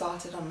get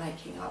started on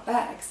making our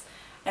bags.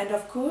 And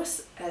of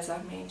course, as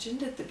I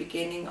mentioned at the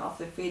beginning of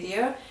the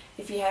video,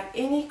 if you have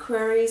any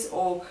queries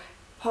or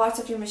parts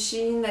of your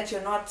machine that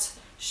you're not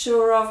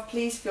sure of,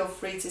 please feel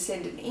free to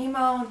send an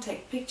email and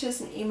take pictures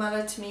and email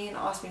it to me and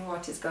ask me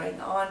what is going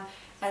on,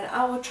 and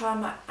I will try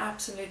my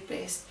absolute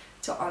best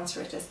to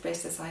answer it as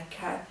best as I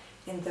can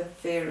in the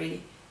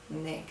very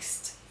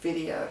next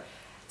video.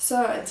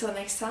 So until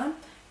next time,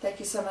 thank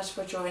you so much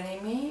for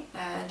joining me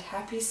and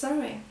happy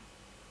sewing.